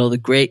all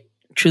the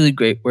truly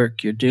great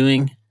work you're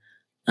doing.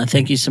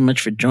 Thank you so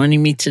much for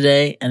joining me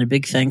today, and a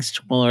big thanks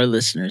to all our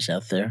listeners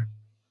out there.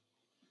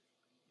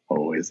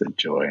 Always a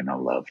joy and a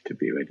love to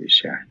be with you,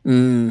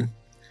 Sharon.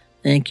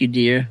 Thank you,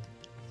 dear.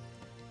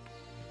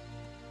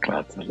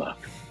 Lots of love.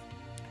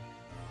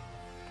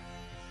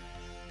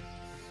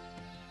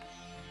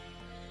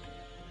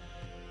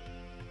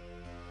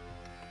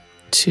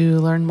 To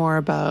learn more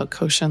about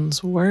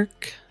Koshin's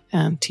work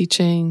and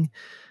teaching,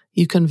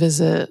 you can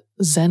visit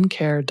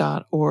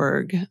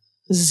zencare.org,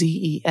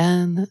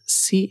 zencare.org.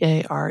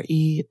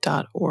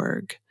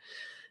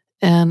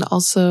 And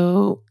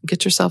also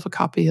get yourself a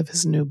copy of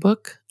his new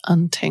book,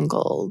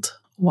 Untangled,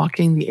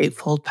 Walking the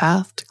Eightfold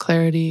Path to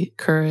Clarity,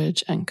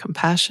 Courage, and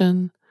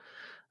Compassion,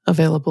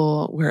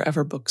 available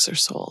wherever books are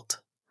sold.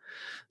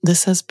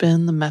 This has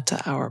been the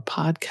Metta Hour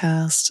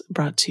podcast,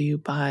 brought to you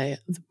by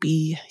the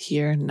Be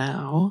Here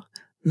Now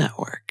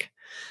Network.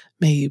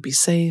 May you be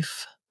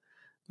safe,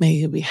 may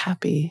you be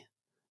happy,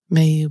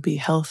 may you be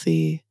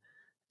healthy,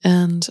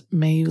 and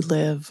may you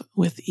live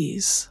with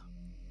ease.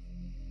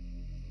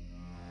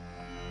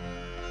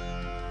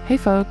 Hey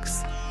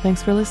folks,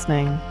 thanks for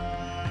listening.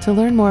 To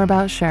learn more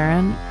about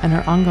Sharon and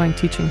her ongoing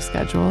teaching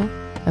schedule,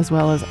 as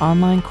well as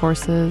online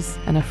courses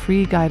and a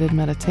free guided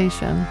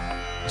meditation,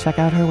 check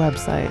out her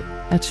website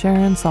at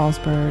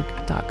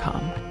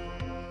sharonsalzberg.com.